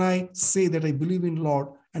 How can I say that I believe in Lord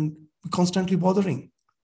and be constantly bothering?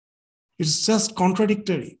 It's just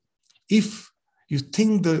contradictory. If you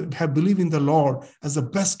believe in the Lord as the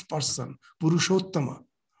best person, Purushottama,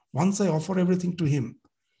 once I offer everything to him,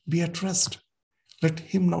 be at rest. Let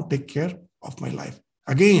him now take care of my life.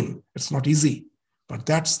 Again, it's not easy, but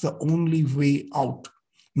that's the only way out.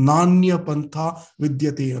 Nanya pantha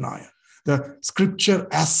vidyate anaya. The scripture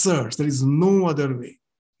asserts there is no other way.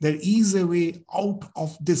 There is a way out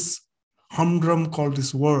of this humdrum called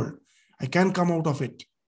this world. I can come out of it,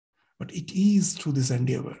 but it is through this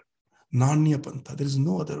endeavor. Nanya pantha. There is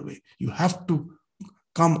no other way. You have to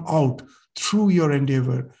come out through your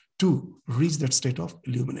endeavor to reach that state of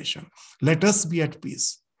illumination. Let us be at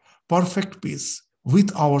peace, perfect peace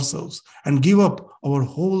with ourselves, and give up our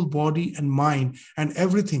whole body and mind and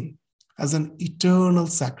everything as an eternal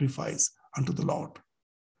sacrifice unto the Lord.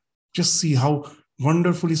 Just see how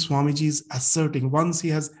wonderfully Swamiji is asserting, once he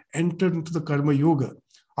has entered into the Karma Yoga,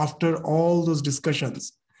 after all those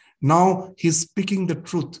discussions, now he's speaking the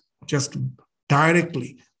truth just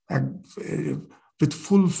directly and with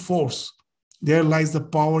full force. There lies the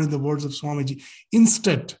power in the words of Swamiji.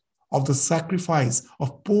 Instead of the sacrifice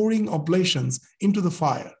of pouring oblations into the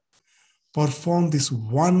fire, perform this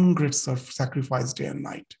one great sacrifice day and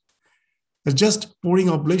night. That just pouring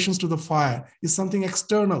oblations to the fire is something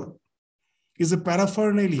external, is a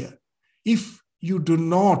paraphernalia. If you do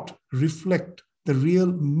not reflect the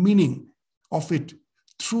real meaning of it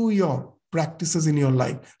through your practices in your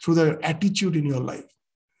life, through the attitude in your life.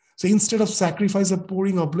 So instead of sacrifice of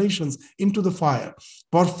pouring oblations into the fire,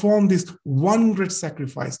 perform this one great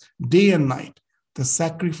sacrifice day and night, the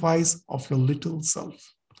sacrifice of your little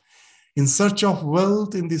self. In search of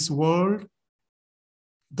wealth in this world,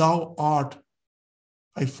 thou art,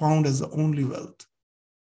 I found as the only wealth.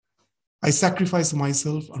 I sacrifice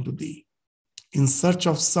myself unto thee. In search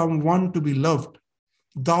of someone to be loved,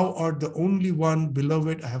 thou art the only one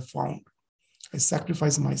beloved I have found. I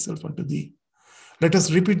sacrifice myself unto thee. Let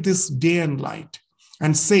us repeat this day and night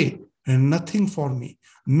and say, nothing for me,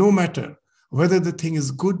 no matter whether the thing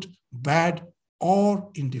is good, bad,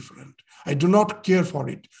 or indifferent. I do not care for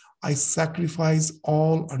it. I sacrifice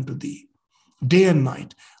all unto thee. Day and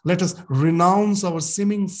night, let us renounce our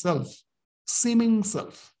seeming self. Seeming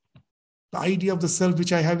self. The idea of the self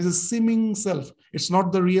which I have is a seeming self. It's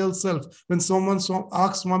not the real self. When someone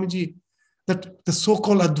asks Swamiji that the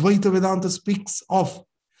so-called Advaita Vedanta speaks of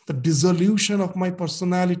the dissolution of my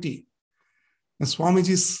personality, and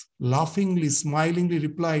Swamiji laughingly, smilingly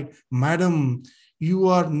replied, Madam, you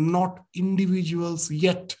are not individuals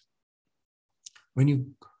yet. When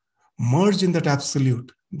you merge in that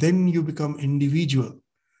absolute, then you become individual.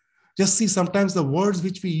 Just see, sometimes the words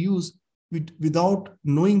which we use, without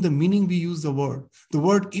knowing the meaning, we use the word. The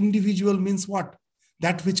word individual means what?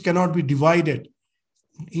 That which cannot be divided.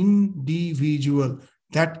 Individual,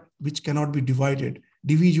 that which cannot be divided.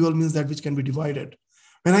 Individual means that which can be divided.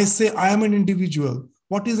 When I say I am an individual,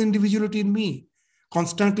 what is individuality in me?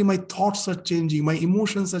 Constantly my thoughts are changing, my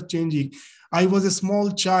emotions are changing. I was a small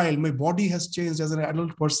child, my body has changed as an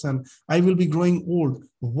adult person. I will be growing old.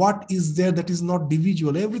 What is there that is not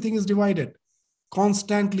individual? Everything is divided.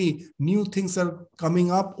 Constantly new things are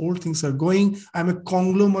coming up, old things are going. I'm a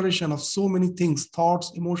conglomeration of so many things,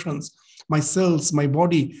 thoughts, emotions, my cells, my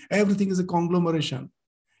body, everything is a conglomeration.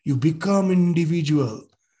 You become individual.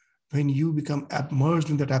 When you become immersed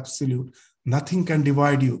in that absolute, nothing can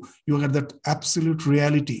divide you. You are that absolute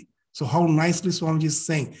reality. So how nicely Swamiji is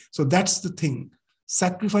saying. So that's the thing.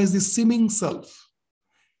 Sacrifice the seeming self.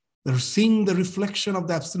 They're seeing the reflection of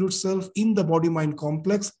the absolute self in the body-mind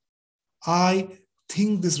complex. I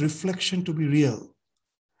think this reflection to be real.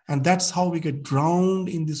 And that's how we get drowned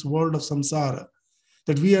in this world of samsara.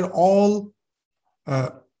 that we are all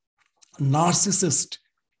narcissist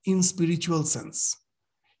in spiritual sense.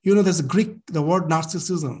 There's the word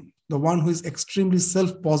narcissism, the one who is extremely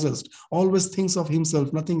self-possessed, always thinks of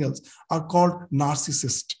himself, nothing else, are called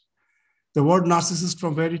narcissist. The word narcissist,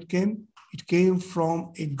 from where it came? It came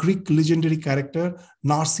from a Greek legendary character,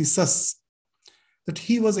 Narcissus, that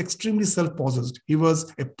he was extremely self-possessed. He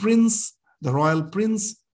was a prince, the royal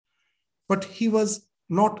prince, but he was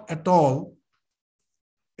not at all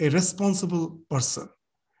a responsible person.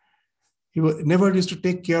 He never used to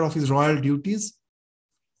take care of his royal duties.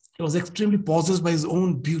 He was extremely possessed by his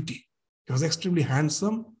own beauty. He was extremely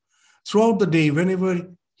handsome. Throughout the day, whenever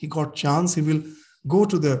he got chance, he will go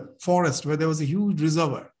to the forest where there was a huge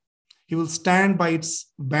reservoir. He will stand by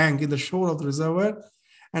its bank in the shore of the reservoir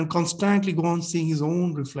and constantly go on seeing his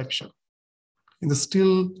own reflection in the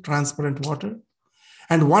still, transparent water.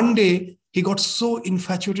 And one day, he got so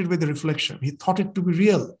infatuated with the reflection. He thought it to be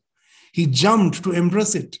real. He jumped to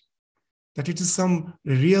embrace it, that it is some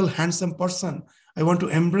real handsome person. I want to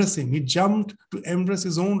embrace him. He jumped to embrace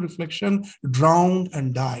his own reflection, drowned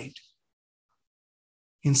and died.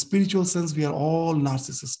 In spiritual sense, we are all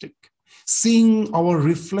narcissistic. Seeing our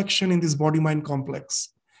reflection in this body-mind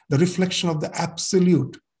complex, the reflection of the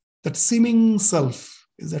absolute, that seeming self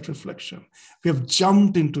is that reflection. We have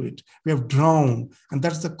jumped into it. We have drowned. And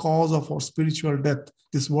that's the cause of our spiritual death,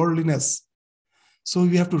 this worldliness. So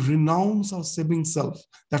we have to renounce our seeming self.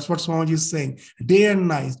 That's what Swamiji is saying. Day and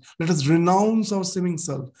night, let us renounce our seeming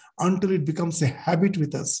self until it becomes a habit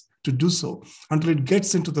with us to do so, until it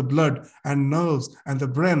gets into the blood and nerves and the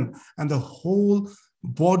brain, and the whole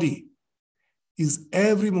body is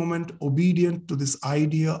every moment obedient to this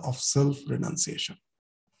idea of self-renunciation.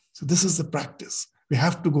 So this is the practice. We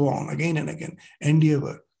have to go on again and again.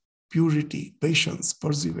 Endeavor, purity, patience,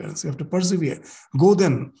 perseverance. We have to persevere. Go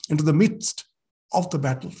then into the midst of the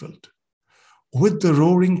battlefield with the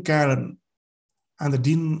roaring cannon and the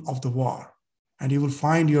din of the war, and you will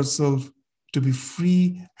find yourself to be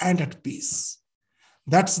free and at peace.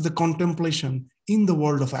 That's the contemplation in the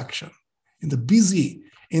world of action, in the busy,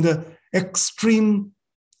 in the extreme,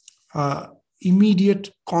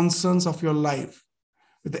 immediate concerns of your life,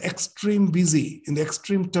 with the extreme busy, in the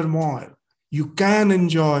extreme turmoil. You can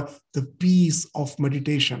enjoy the peace of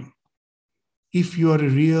meditation if you are a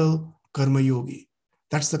real Karma Yogi.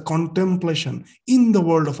 That's the contemplation in the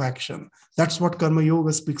world of action. That's what Karma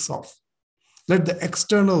Yoga speaks of. Let the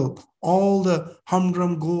external, all the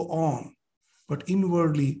humdrum go on, but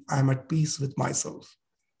inwardly I am at peace with myself.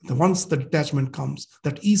 Once the detachment comes,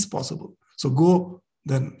 that is possible. So go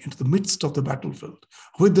then into the midst of the battlefield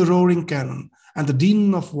with the roaring cannon and the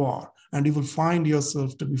din of war, and you will find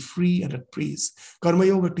yourself to be free and at peace. Karma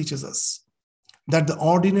Yoga teaches us that the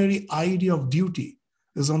ordinary idea of duty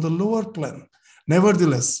is on the lower plane.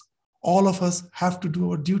 Nevertheless, all of us have to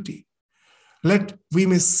do our duty. We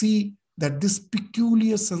may see that this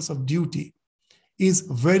peculiar sense of duty is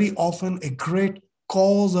very often a great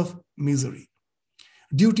cause of misery.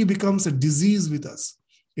 Duty becomes a disease with us.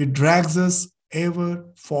 It drags us ever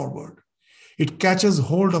forward. It catches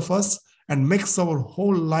hold of us and makes our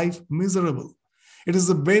whole life miserable. It is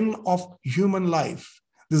the bane of human life.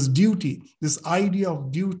 This duty, this idea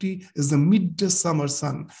of duty, is the midday summer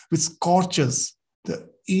sun which scorches the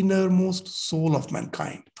innermost soul of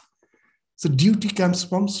mankind. So duty comes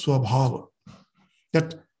from swabhava,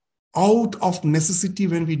 that out of necessity,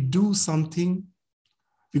 when we do something,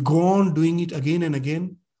 we go on doing it again and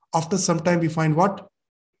again. After some time, we find what?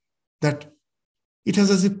 That it has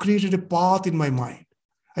as if created a path in my mind.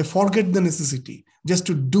 I forget the necessity. Just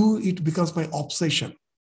to do it becomes my obsession.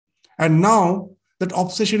 And now that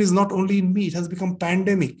obsession is not only in me, it has become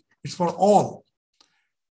pandemic. It's for all.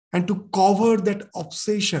 And to cover that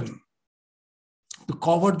obsession, to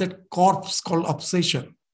cover that corpse called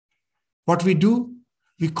obsession, what we do,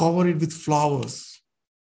 we cover it with flowers.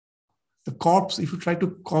 The corpse, if you try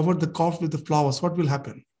to cover the corpse with the flowers, what will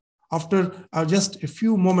happen? After just a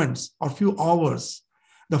few moments or few hours,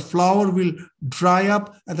 the flower will dry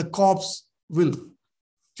up and the corpse will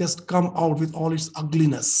just come out with all its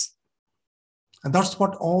ugliness. And that's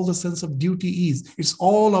what all the sense of duty is. It's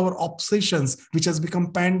all our obsessions which has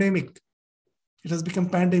become pandemic. It has become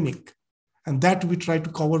pandemic. And that we try to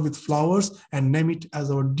cover with flowers and name it as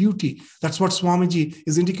our duty. That's what Swamiji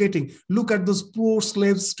is indicating. Look at those poor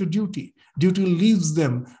slaves to duty. Duty leaves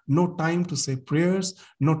them no time to say prayers,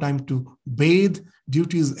 no time to bathe.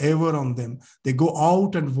 Duty is ever on them. They go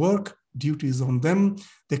out and work. Duty is on them.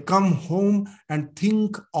 They come home and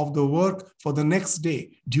think of the work for the next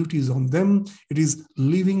day. Duty is on them. It is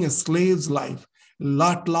living a slave's life.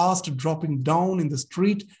 At last dropping down in the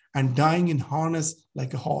street and dying in harness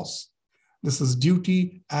like a horse. This is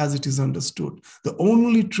duty as it is understood. The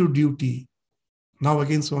only true duty. Now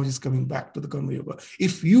again, Swami is coming back to the Karma Yoga.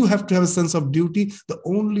 If you have to have a sense of duty, the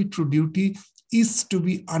only true duty is to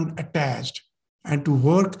be unattached and to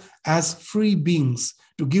work as free beings,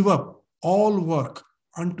 to give up all work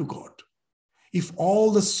unto God. If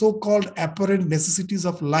all the so-called apparent necessities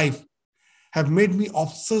of life have made me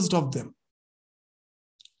obsessed of them,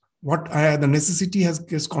 the necessity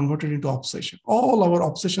gets converted into obsession. All our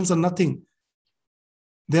obsessions are nothing.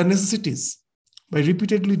 They are necessities. By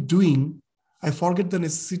repeatedly doing, I forget the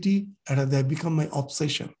necessity and they become my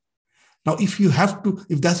obsession. Now, if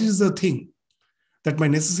that is the thing, that my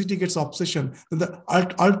necessity gets obsession, then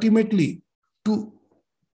ultimately to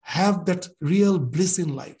have that real bliss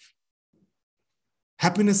in life,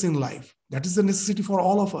 happiness in life, that is the necessity for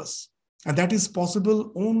all of us. And that is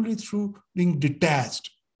possible only through being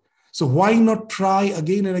detached. So why not try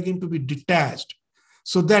again and again to be detached,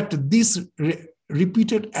 so that this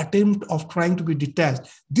repeated attempt of trying to be detached,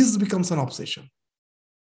 this becomes an obsession.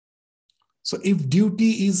 So if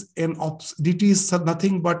duty is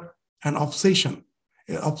nothing but an obsession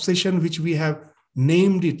which we have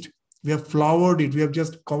named it, we have flowered it, we have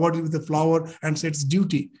just covered it with a flower and said it's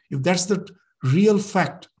duty. If that's the real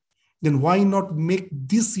fact, then why not make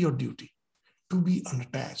this your duty? To be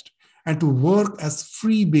unattached and to work as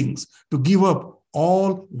free beings, to give up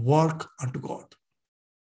all work unto God.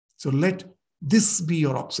 So let this be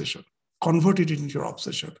your obsession. Convert it into your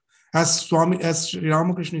obsession. As Sri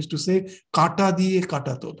Ramakrishna used to say, kata diye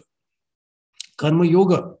kata toda. Karma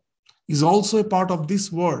yoga is also a part of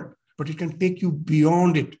this world, but it can take you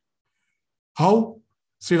beyond it. How?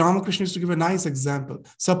 Sri Ramakrishna used to give a nice example.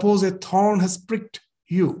 Suppose a thorn has pricked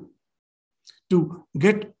you. To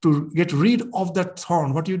get rid of that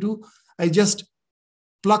thorn, what you do? I just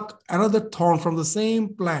pluck another thorn from the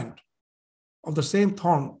same plant, of the same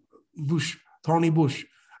thorny bush.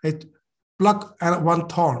 I pluck one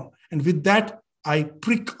thorn, and with that I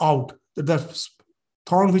prick out the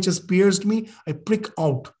thorn which has pierced me. I prick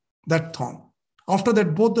out that thorn. After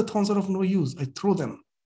that, both the thorns are of no use. I throw them.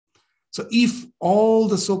 So if all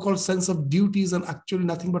the so-called sense of duty is actually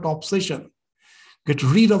nothing but obsession, get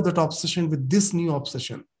rid of that obsession with this new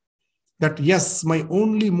obsession. That yes, my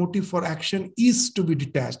only motive for action is to be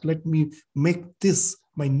detached. Let me make this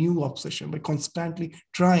my new obsession by constantly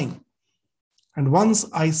trying. And once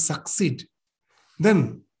I succeed,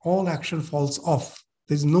 then all action falls off.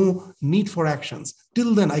 There's no need for actions.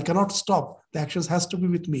 Till then, I cannot stop. The actions has to be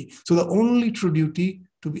with me. So the only true duty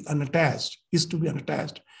to be unattached is to be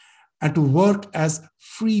unattached and to work as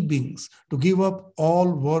free beings, to give up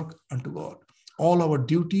all work unto God. All our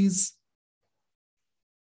duties,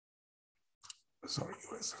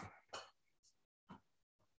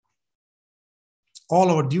 all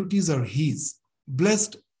our duties are His.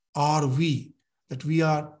 Blessed are we that we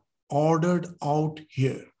are ordered out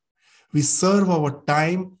here. We serve our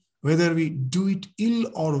time, whether we do it ill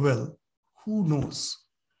or well, who knows?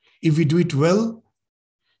 If we do it well,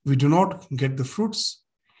 we do not get the fruits.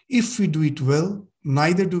 If we do it well,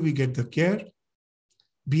 neither do we get the care.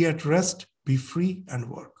 Be at rest, be free, and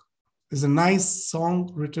work. There's a nice hymn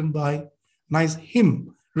written by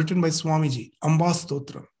Swamiji, Amba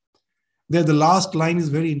Stotram. There, the last line is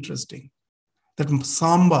very interesting. That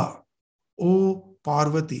Samba, O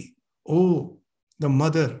Parvati, O the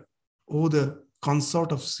mother, O the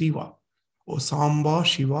consort of Shiva, O Samba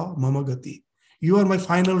Shiva Mamagati. You are my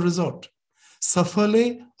final resort.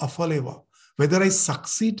 Safale afaleva. Whether I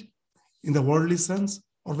succeed in the worldly sense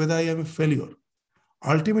or whether I am a failure,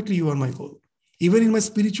 ultimately you are my goal. Even in my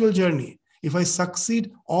spiritual journey, if I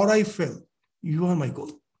succeed or I fail, you are my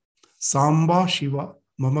goal. Samba Shiva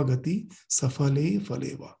Mamagati Safale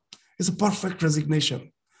Faleva. It's a perfect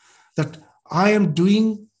resignation that I am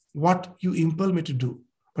doing what you impel me to do.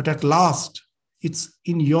 But at last, it's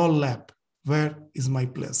in your lap. Where is my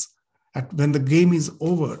place? When the game is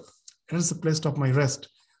over, it is the place of my rest.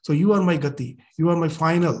 So you are my gati. You are my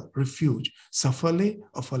final refuge. Safale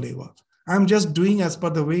afaleva. I'm just doing as per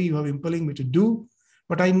the way you have impelling me to do.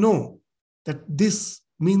 But I know that this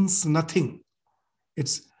means nothing.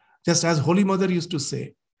 It's just as Holy Mother used to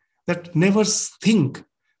say, that never think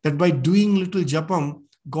that by doing little japam,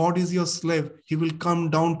 God is your slave. He will come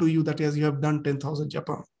down to you that as you have done 10,000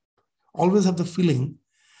 japam. Always have the feeling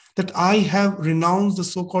that I have renounced the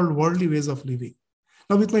so-called worldly ways of living.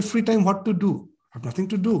 Now with my free time, what to do? I have nothing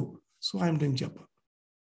to do. So I'm doing japa.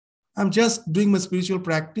 I'm just doing my spiritual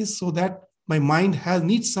practice so that my mind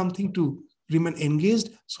needs something to remain engaged.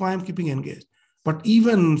 So I am keeping engaged. But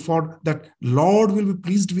even for that, Lord will be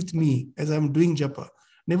pleased with me as I'm doing japa.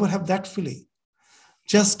 Never have that feeling.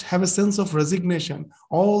 Just have a sense of resignation.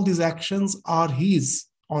 All these actions are his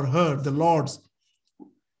or her, the Lord's.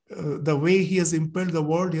 The way he has impelled the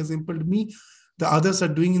world, he has impelled me. The others are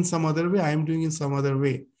doing in some other way, I am doing in some other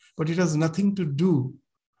way. But it has nothing to do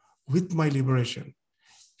with my liberation.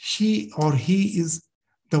 She or he is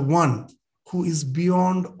the one who is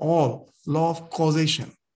beyond all law of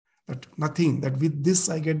causation. That nothing, that with this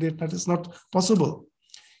I get it, that is not possible.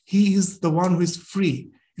 He is the one who is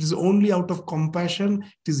free. It is only out of compassion,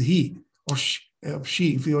 it is he or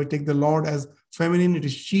she. If you take the Lord as feminine, it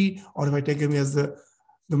is she, or if I take him as the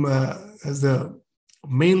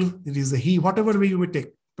male, it is the he. Whatever way you may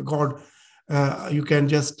take the God, you can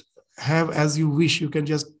just have as you wish. You can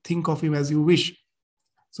just think of him as you wish.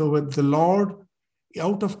 So with the Lord,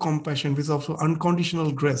 out of compassion, which is also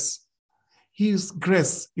unconditional grace. His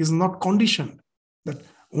grace is not conditioned, that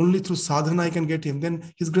only through sadhana I can get him.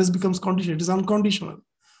 Then his grace becomes conditional. It is unconditional.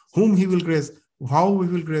 Whom he will grace, how he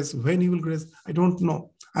will grace, when he will grace, I don't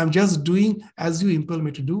know. I'm just doing as you impel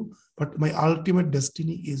me to do, but my ultimate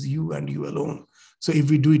destiny is you and you alone. So if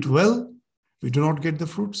we do it well, we do not get the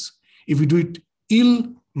fruits. If we do it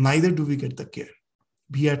ill, neither do we get the care.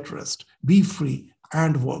 Be at rest, be free,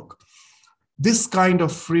 and work. This kind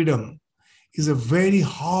of freedom is a very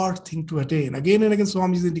hard thing to attain. Again and again,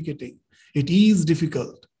 Swami is indicating it is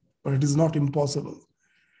difficult, but it is not impossible.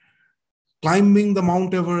 Climbing the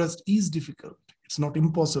Mount Everest is difficult. It's not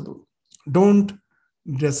impossible. Don't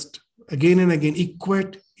just again and again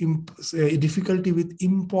equate difficulty with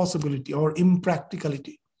impossibility or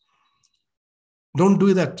impracticality. Don't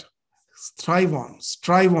do that. Strive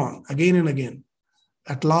on again and again.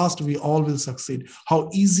 At last, we all will succeed. How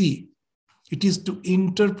easy it is to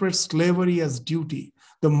interpret slavery as duty,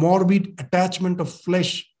 the morbid attachment of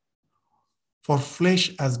flesh for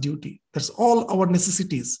flesh as duty. That's all our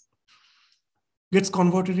necessities. Gets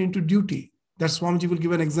converted into duty. That Swamiji will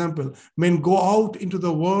give an example. Men go out into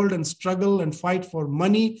the world and struggle and fight for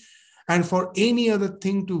money and for any other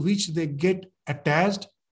thing to which they get attached.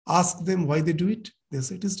 Ask them why they do it. They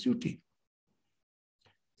say it is duty.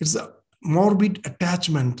 It's a morbid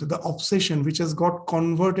attachment, the obsession which has got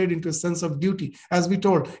converted into a sense of duty. As we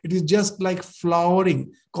told, it is just like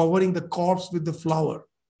flowering, covering the corpse with the flower.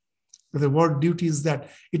 The word duty is that.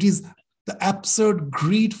 It is the absurd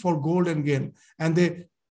greed for gold and gain, and they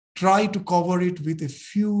try to cover it with a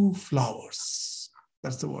few flowers.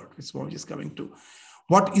 That's the word which Swami is coming to.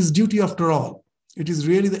 What is duty after all? It is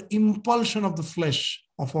really the impulsion of the flesh,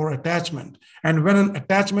 of our attachment. And when an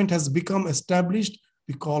attachment has become established,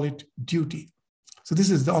 we call it duty. So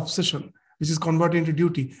this is the obsession, which is converted into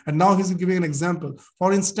duty. And now he's giving an example.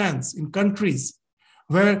 For instance, in countries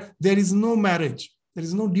where there is no marriage, there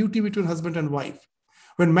is no duty between husband and wife.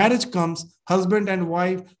 When marriage comes, husband and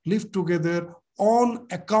wife live together on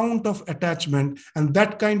account of attachment, and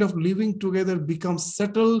that kind of living together becomes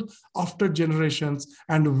settled after generations.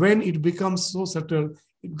 And when it becomes so settled,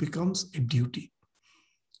 it becomes a duty.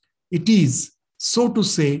 It is, so to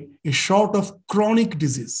say, a sort of chronic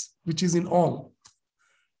disease, which is in all.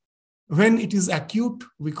 When it is acute,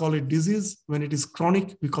 we call it disease. When it is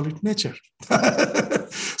chronic, we call it nature.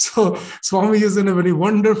 So Swami is in a very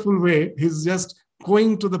wonderful way. He's just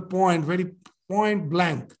going to the point, very point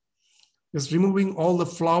blank, just removing all the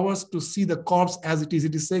flowers to see the corpse as it is.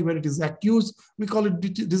 It is saying when it is acute, we call it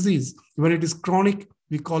disease. When it is chronic,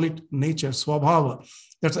 we call it nature, swabhava.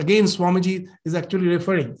 That's again, Swamiji is actually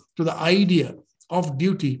referring to the idea of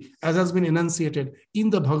duty as has been enunciated in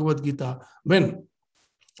the Bhagavad Gita, when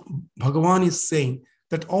Bhagavan is saying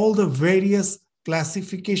that all the various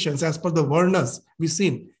classifications as per the varnas we've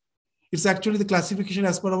seen, it's actually the classification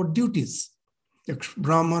as per our duties.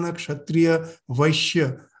 Brahmana, Kshatriya,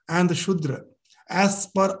 Vaishya, and the Shudra. As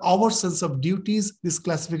per our sense of duties, this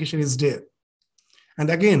classification is there. And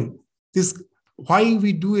again, this why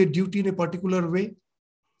we do a duty in a particular way,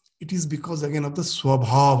 it is because again of the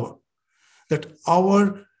swabhava, that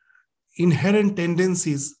our inherent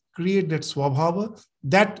tendencies create that swabhava,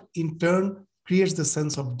 that in turn creates the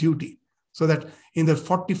sense of duty. So that in the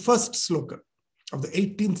 41st sloka of the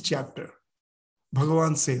 18th chapter,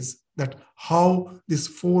 Bhagavan says that how these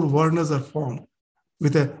four varnas are formed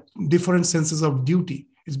with a different senses of duty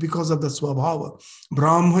is because of the swabhava.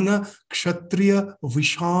 Brahmana, Kshatriya,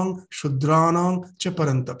 Vishang, Shudranang,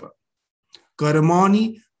 Chaparantapa.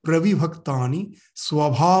 Karmani, Pravibhaktani,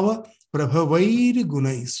 Swabhava, Prabhavair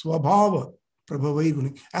Gunai. Swabhava, Prabhavair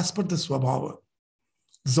Gunai. As per the swabhava.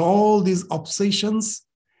 So all these obsessions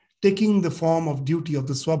taking the form of duty of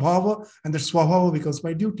the swabhava, and the swabhava becomes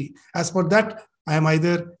my duty. As per that, I am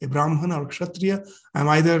either a Brahmana or Kshatriya. I am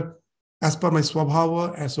either, as per my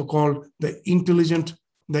swabhava, as so-called the intelligence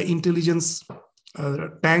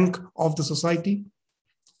tank of the society.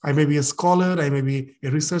 I may be a scholar, I may be a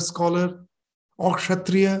research scholar, or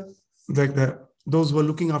Kshatriya, those who are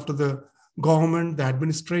looking after the government, the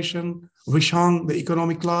administration, Vishang, the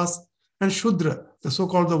economic class, and Shudra, the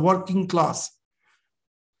so-called the working class.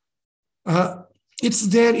 It's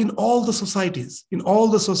there in all the societies. In all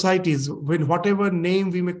the societies, when whatever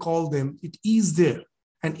name we may call them, it is there.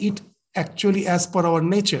 And it actually, as per our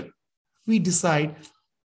nature, we decide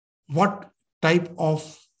what type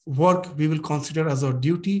of work we will consider as our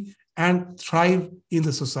duty and thrive in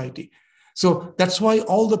the society. So that's why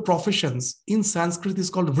all the professions in Sanskrit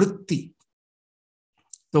is called vritti.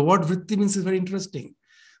 The word vritti means is very interesting.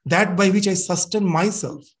 That by which I sustain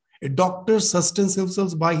myself. A doctor sustains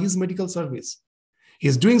himself by his medical service. He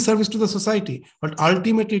is doing service to the society, but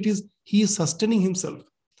ultimately it is he is sustaining himself.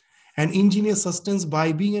 An engineer sustains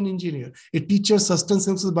by being an engineer. A teacher sustains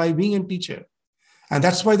himself by being a teacher. And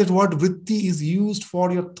that's why that word vritti is used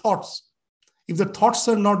for your thoughts. If the thoughts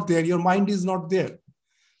are not there, your mind is not there.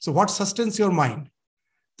 So what sustains your mind?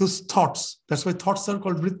 Those thoughts. That's why thoughts are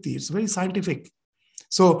called vritti. It's very scientific.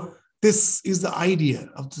 So this is the idea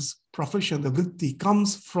of this profession. The vritti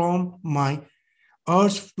comes from my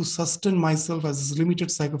urge to sustain myself as limited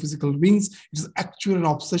psychophysical beings. It is actually an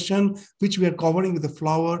obsession which we are covering with a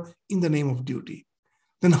flower in the name of duty.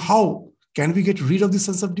 Then how can we get rid of this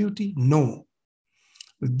sense of duty? No.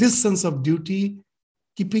 With this sense of duty,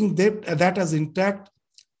 keeping that as intact,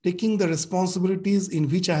 taking the responsibilities in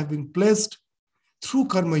which I have been placed through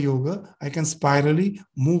Karma Yoga, I can spirally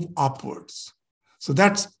move upwards. So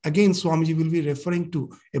that's, again, Swamiji will be referring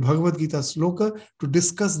to a Bhagavad Gita sloka to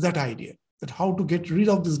discuss that idea, that how to get rid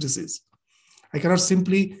of this disease. I cannot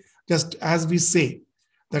simply, just as we say,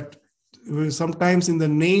 that sometimes in the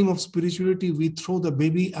name of spirituality, we throw the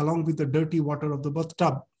baby along with the dirty water of the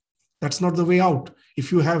bathtub. That's not the way out.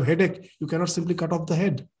 If you have headache, you cannot simply cut off the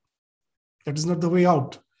head. That is not the way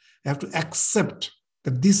out. I have to accept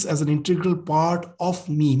that this as an integral part of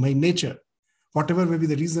me, my nature. Whatever may be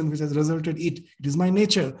the reason which has resulted it is my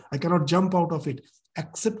nature. I cannot jump out of it.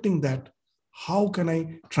 Accepting that, how can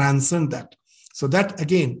I transcend that? So that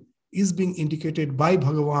again is being indicated by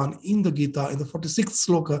Bhagavan in the Gita in the 46th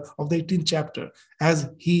sloka of the 18th chapter, as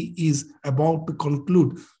he is about to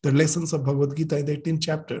conclude the lessons of Bhagavad Gita in the 18th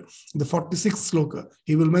chapter. In the 46th sloka,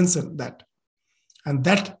 he will mention that. And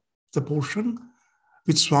that the portion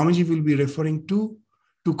which Swamiji will be referring to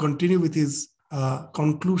continue with his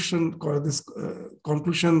conclusive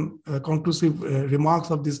remarks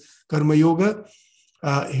of this Karma Yoga.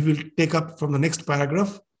 He will take up from the next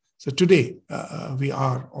paragraph. So today, we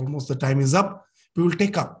are almost, the time is up. We will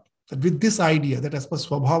take up that with this idea that as per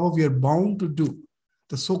Swabhava, we are bound to do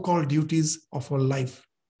the so-called duties of our life.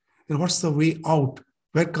 And what's the way out?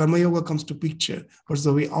 Where Karma Yoga comes to picture, what's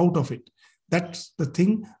the way out of it? That's the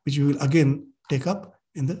thing which we will again take up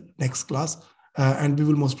in the next class. And we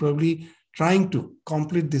will most probably trying to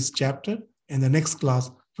complete this chapter in the next class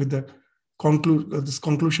with the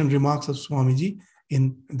conclusion remarks of Swamiji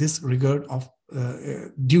in this regard of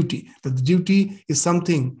duty. That the duty is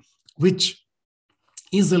something which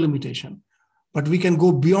is a limitation, but we can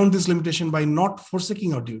go beyond this limitation by not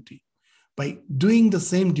forsaking our duty, by doing the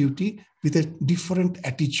same duty with a different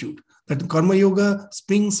attitude. That Karma Yoga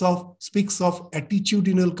speaks of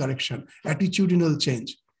attitudinal correction, attitudinal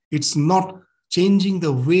change. It's not changing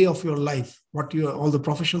the way of your life, all the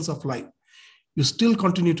professions of life. You still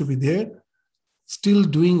continue to be there, still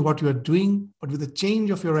doing what you are doing, but with the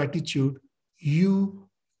change of your attitude, you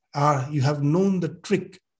have known the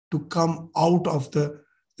trick to come out of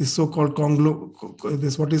this so-called conglomerate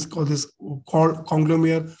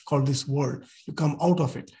called this world. You come out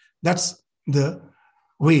of it. That's the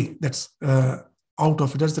way. That's out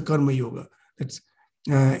of it. That's the Karma Yoga. That's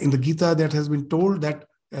in the Gita that has been told that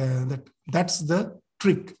that's the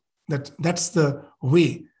trick. That's the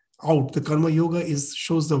way out. The Karma Yoga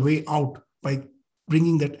shows the way out by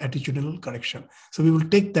bringing that attitudinal correction. So we will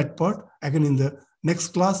take that part again in the next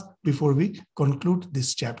class before we conclude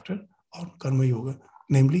this chapter on Karma Yoga,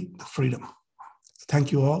 namely the freedom.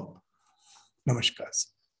 Thank you all. Namaskar.